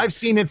remember. I've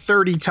seen it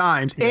 30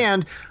 times. Yeah.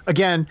 And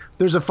again,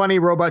 there's a funny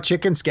Robot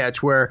Chicken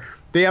sketch where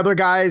the other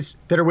guys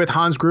that are with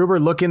Hans Gruber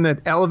look in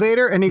the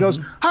elevator and he goes,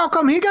 "How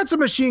come he gets a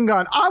machine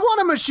gun? I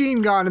want a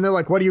machine gun." And they're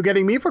like, "What are you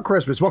getting me for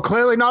Christmas?" "Well,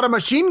 clearly not a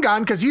machine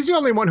gun because he's the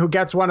only one who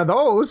gets one of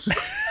those."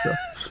 So.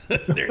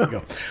 There you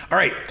go. All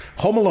right.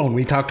 Home Alone.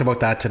 We talked about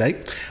that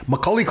today.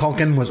 Macaulay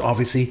Culkin was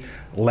obviously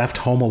left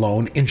home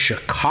alone in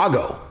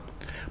Chicago.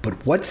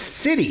 But what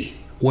city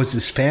was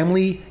his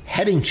family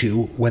heading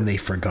to when they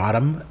forgot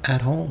him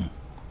at home?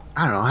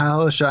 I don't know.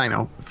 How else should I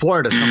know?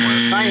 Florida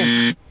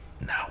somewhere.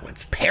 No,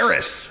 it's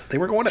Paris. They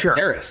were going to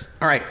Paris.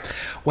 All right.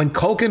 When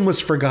Culkin was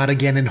forgot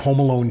again in Home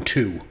Alone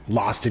 2,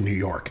 Lost in New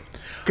York.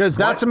 Because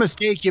that's a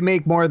mistake you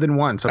make more than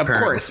once, apparently.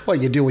 Of course. Well,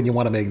 you do when you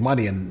want to make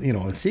money and,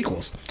 in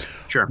sequels.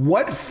 Sure.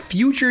 What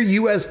future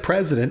U.S.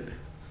 president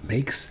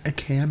makes a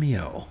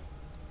cameo?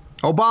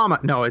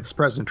 Obama. No, it's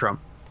President Trump.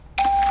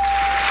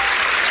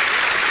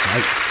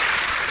 Right.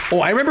 Oh,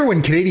 I remember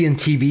when Canadian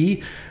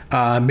TV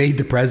made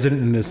the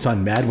president and his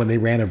son mad when they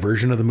ran a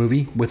version of the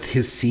movie with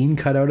his scene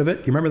cut out of it.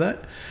 You remember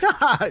that?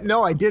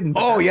 No, I didn't.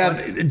 Oh,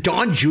 yeah.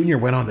 Don Jr.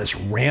 went on this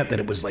rant that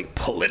it was like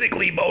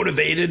politically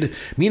motivated.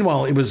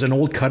 Meanwhile, it was an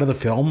old cut of the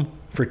film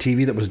for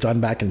TV that was done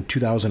back in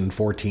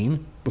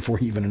 2014 before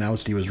he even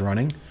announced he was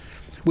running.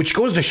 Which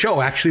goes to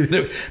show, actually,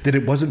 that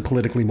it wasn't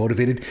politically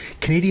motivated.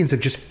 Canadians have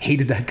just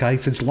hated that guy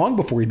since long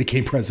before he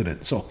became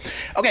president. So,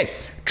 okay,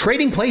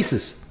 Trading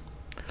Places.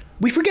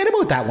 We forget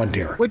about that one,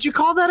 Derek. Would you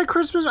call that a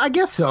Christmas? I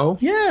guess so.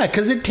 Yeah,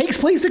 because it takes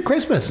place at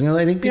Christmas. You know,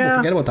 I think people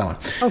forget about that one.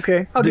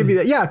 Okay, I'll give you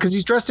that. Yeah, because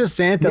he's dressed as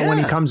Santa when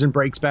he comes and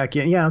breaks back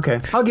in. Yeah, okay.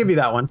 I'll give you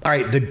that one. All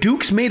right, the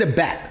Dukes made a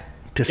bet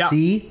to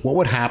see what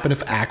would happen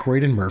if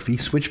Aykroyd and Murphy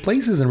switched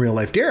places in real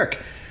life. Derek,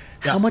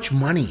 how much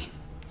money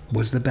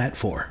was the bet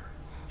for?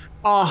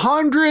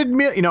 $100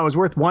 million. It was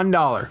worth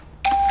 $1.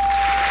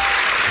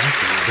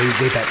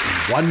 They bet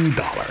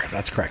 $1.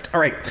 That's correct. All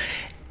right.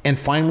 And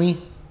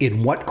finally,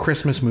 in what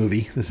Christmas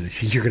movie,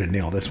 you're going to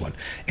nail this one.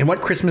 In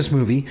what Christmas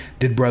movie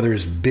did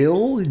brothers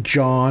Bill,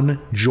 John,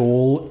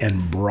 Joel,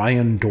 and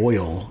Brian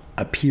Doyle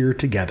appear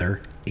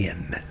together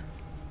in?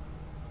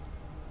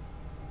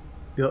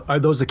 Are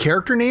those the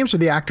character names or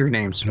the actor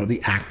names? No,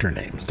 the actor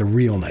names, the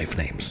real life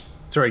names.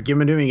 Sorry, give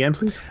them to me again,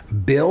 please.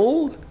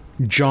 Bill,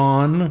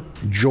 John,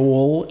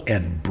 Joel,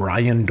 and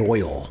Brian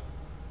Doyle.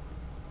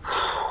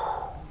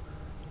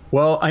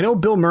 Well, I know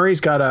Bill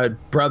Murray's got a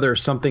brother,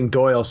 something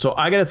Doyle, so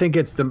I gotta think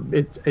it's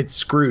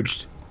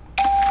Scrooged.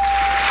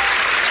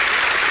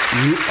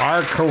 You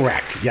are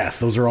correct.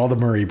 Yes, those are all the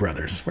Murray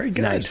brothers. Very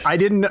good. Nice. I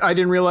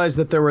didn't realize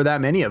that there were that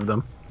many of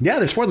them. Yeah,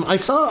 there's 4 of them. I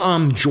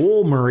saw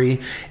Joel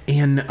Murray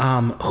in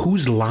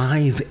Who's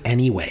Live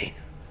Anyway.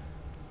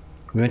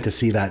 We went to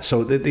see that.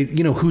 So,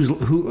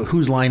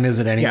 whose line is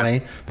it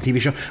anyway? Yeah. The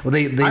TV show. Well,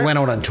 they went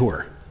out on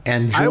tour.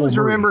 And Joel I always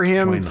Murray remember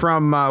him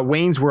from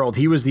Wayne's World.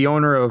 He was the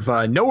owner of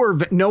Noah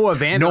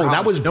Vanderhoff. No,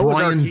 that was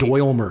Brian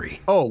Doyle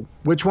Murray. Oh,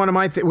 which one am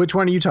I? Which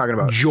one are you talking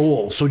about?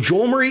 Joel. So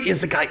Joel Murray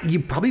is the guy.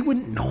 You probably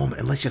wouldn't know him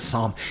unless you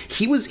saw him.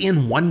 He was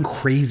in One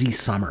Crazy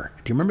Summer.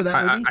 Do you remember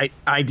that movie?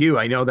 I do.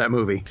 I know that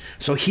movie.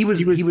 So he was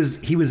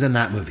in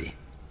that movie.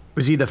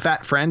 Was he the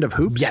fat friend of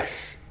Hoops?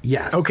 Yes.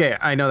 Okay,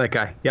 I know that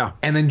guy. Yeah.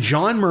 And then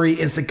John Murray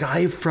is the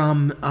guy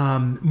from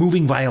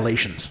Moving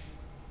Violations.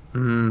 I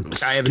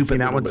haven't seen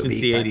that one since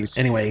the 80s.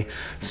 Anyway,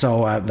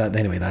 so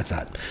that's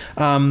that.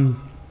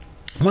 One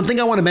thing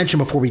I want to mention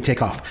before we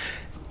take off.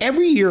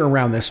 Every year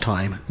around this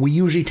time, we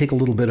usually take a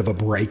little bit of a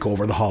break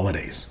over the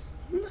holidays.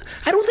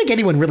 I don't think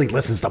anyone really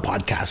listens to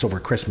podcasts over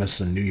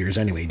Christmas and New Year's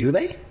anyway, do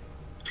they?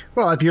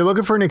 Well, if you're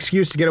looking for an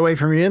excuse to get away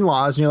from your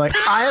in-laws and you're like,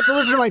 I have to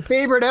listen to my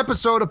favorite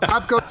episode of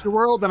Pop Goes Your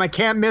World and I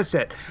can't miss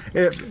it.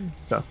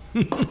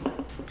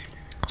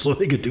 So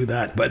they could do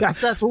that, but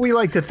that's what we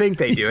like to think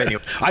they do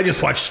anyway. I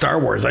just watch Star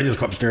Wars. I just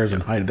go upstairs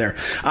and hide there.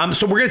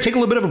 So we're going to take a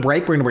little bit of a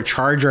break. We're going to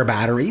recharge our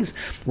batteries.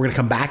 We're going to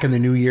come back in the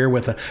new year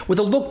with a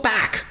look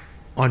back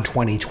on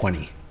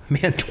 2020.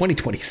 Man,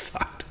 2020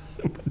 sucked.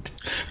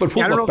 But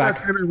we'll I don't know if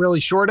that's going to be a really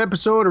short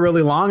episode, a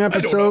really long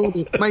episode.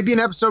 It might be an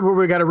episode where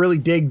we got to really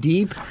dig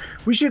deep.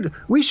 We should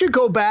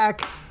go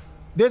back.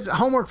 There's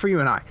homework for you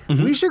and I.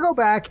 Mm-hmm. We should go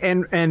back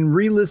and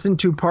re-listen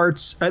to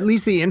parts, at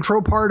least the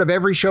intro part of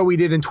every show we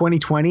did in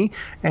 2020,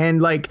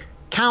 and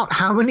count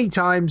how many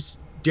times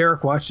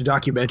Derek watched a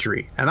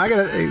documentary. And I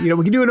gotta,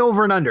 we can do an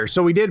over and under.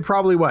 So we did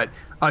probably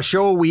a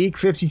show a week,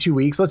 52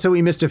 weeks. Let's say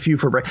we missed a few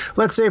for break.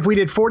 Let's say if we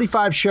did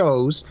 45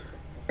 shows.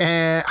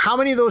 How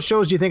many of those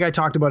shows do you think I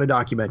talked about a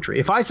documentary?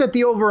 If I set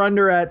the over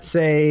under at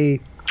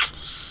say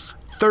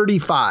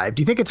 35,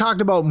 do you think I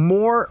talked about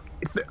more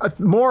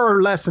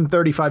or less than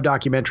 35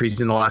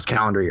 documentaries in the last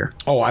calendar year?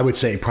 Oh, I would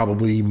say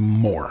probably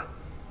more.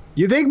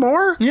 You think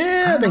more?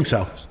 Yeah, I think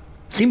so.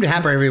 Seemed to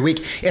happen every week.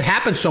 It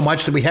happened so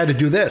much that we had to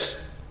do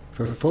this.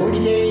 For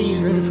 40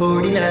 days and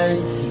 40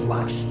 nights, he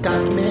watches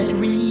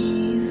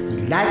documentaries.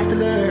 He likes to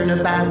learn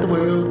about the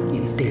world.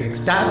 It's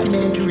Derek's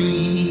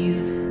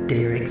Documentaries.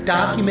 Derek's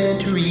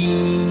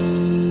Documentaries.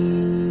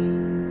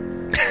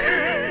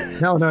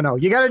 No.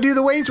 You got to do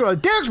the Wayne's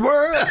World. Derek's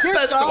World.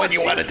 That's the one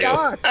you want to do.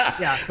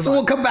 Yeah. So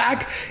we'll come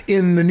back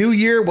in the new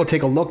year. We'll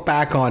take a look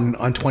back on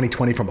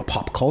 2020 from a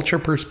pop culture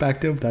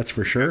perspective. That's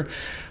for sure.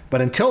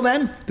 But until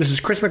then, this is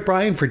Chris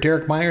McBrien for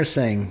Derek Myers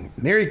saying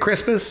Merry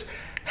Christmas,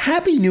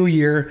 Happy New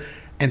Year,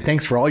 and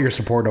thanks for all your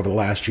support over the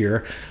last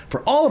year.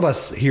 For all of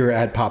us here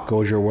at Pop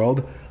Goes Your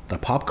World, the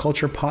pop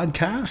culture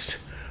podcast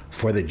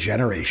for the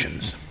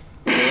generations.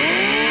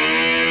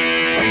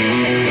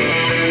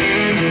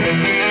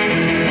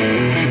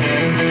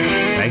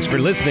 Thanks for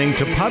listening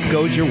to Pop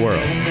Goes Your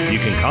World. You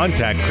can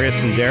contact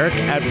Chris and Derek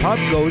at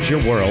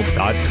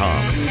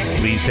popgoesyourworld.com.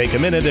 Please take a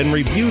minute and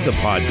review the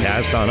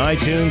podcast on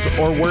iTunes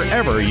or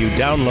wherever you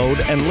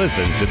download and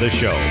listen to the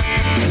show.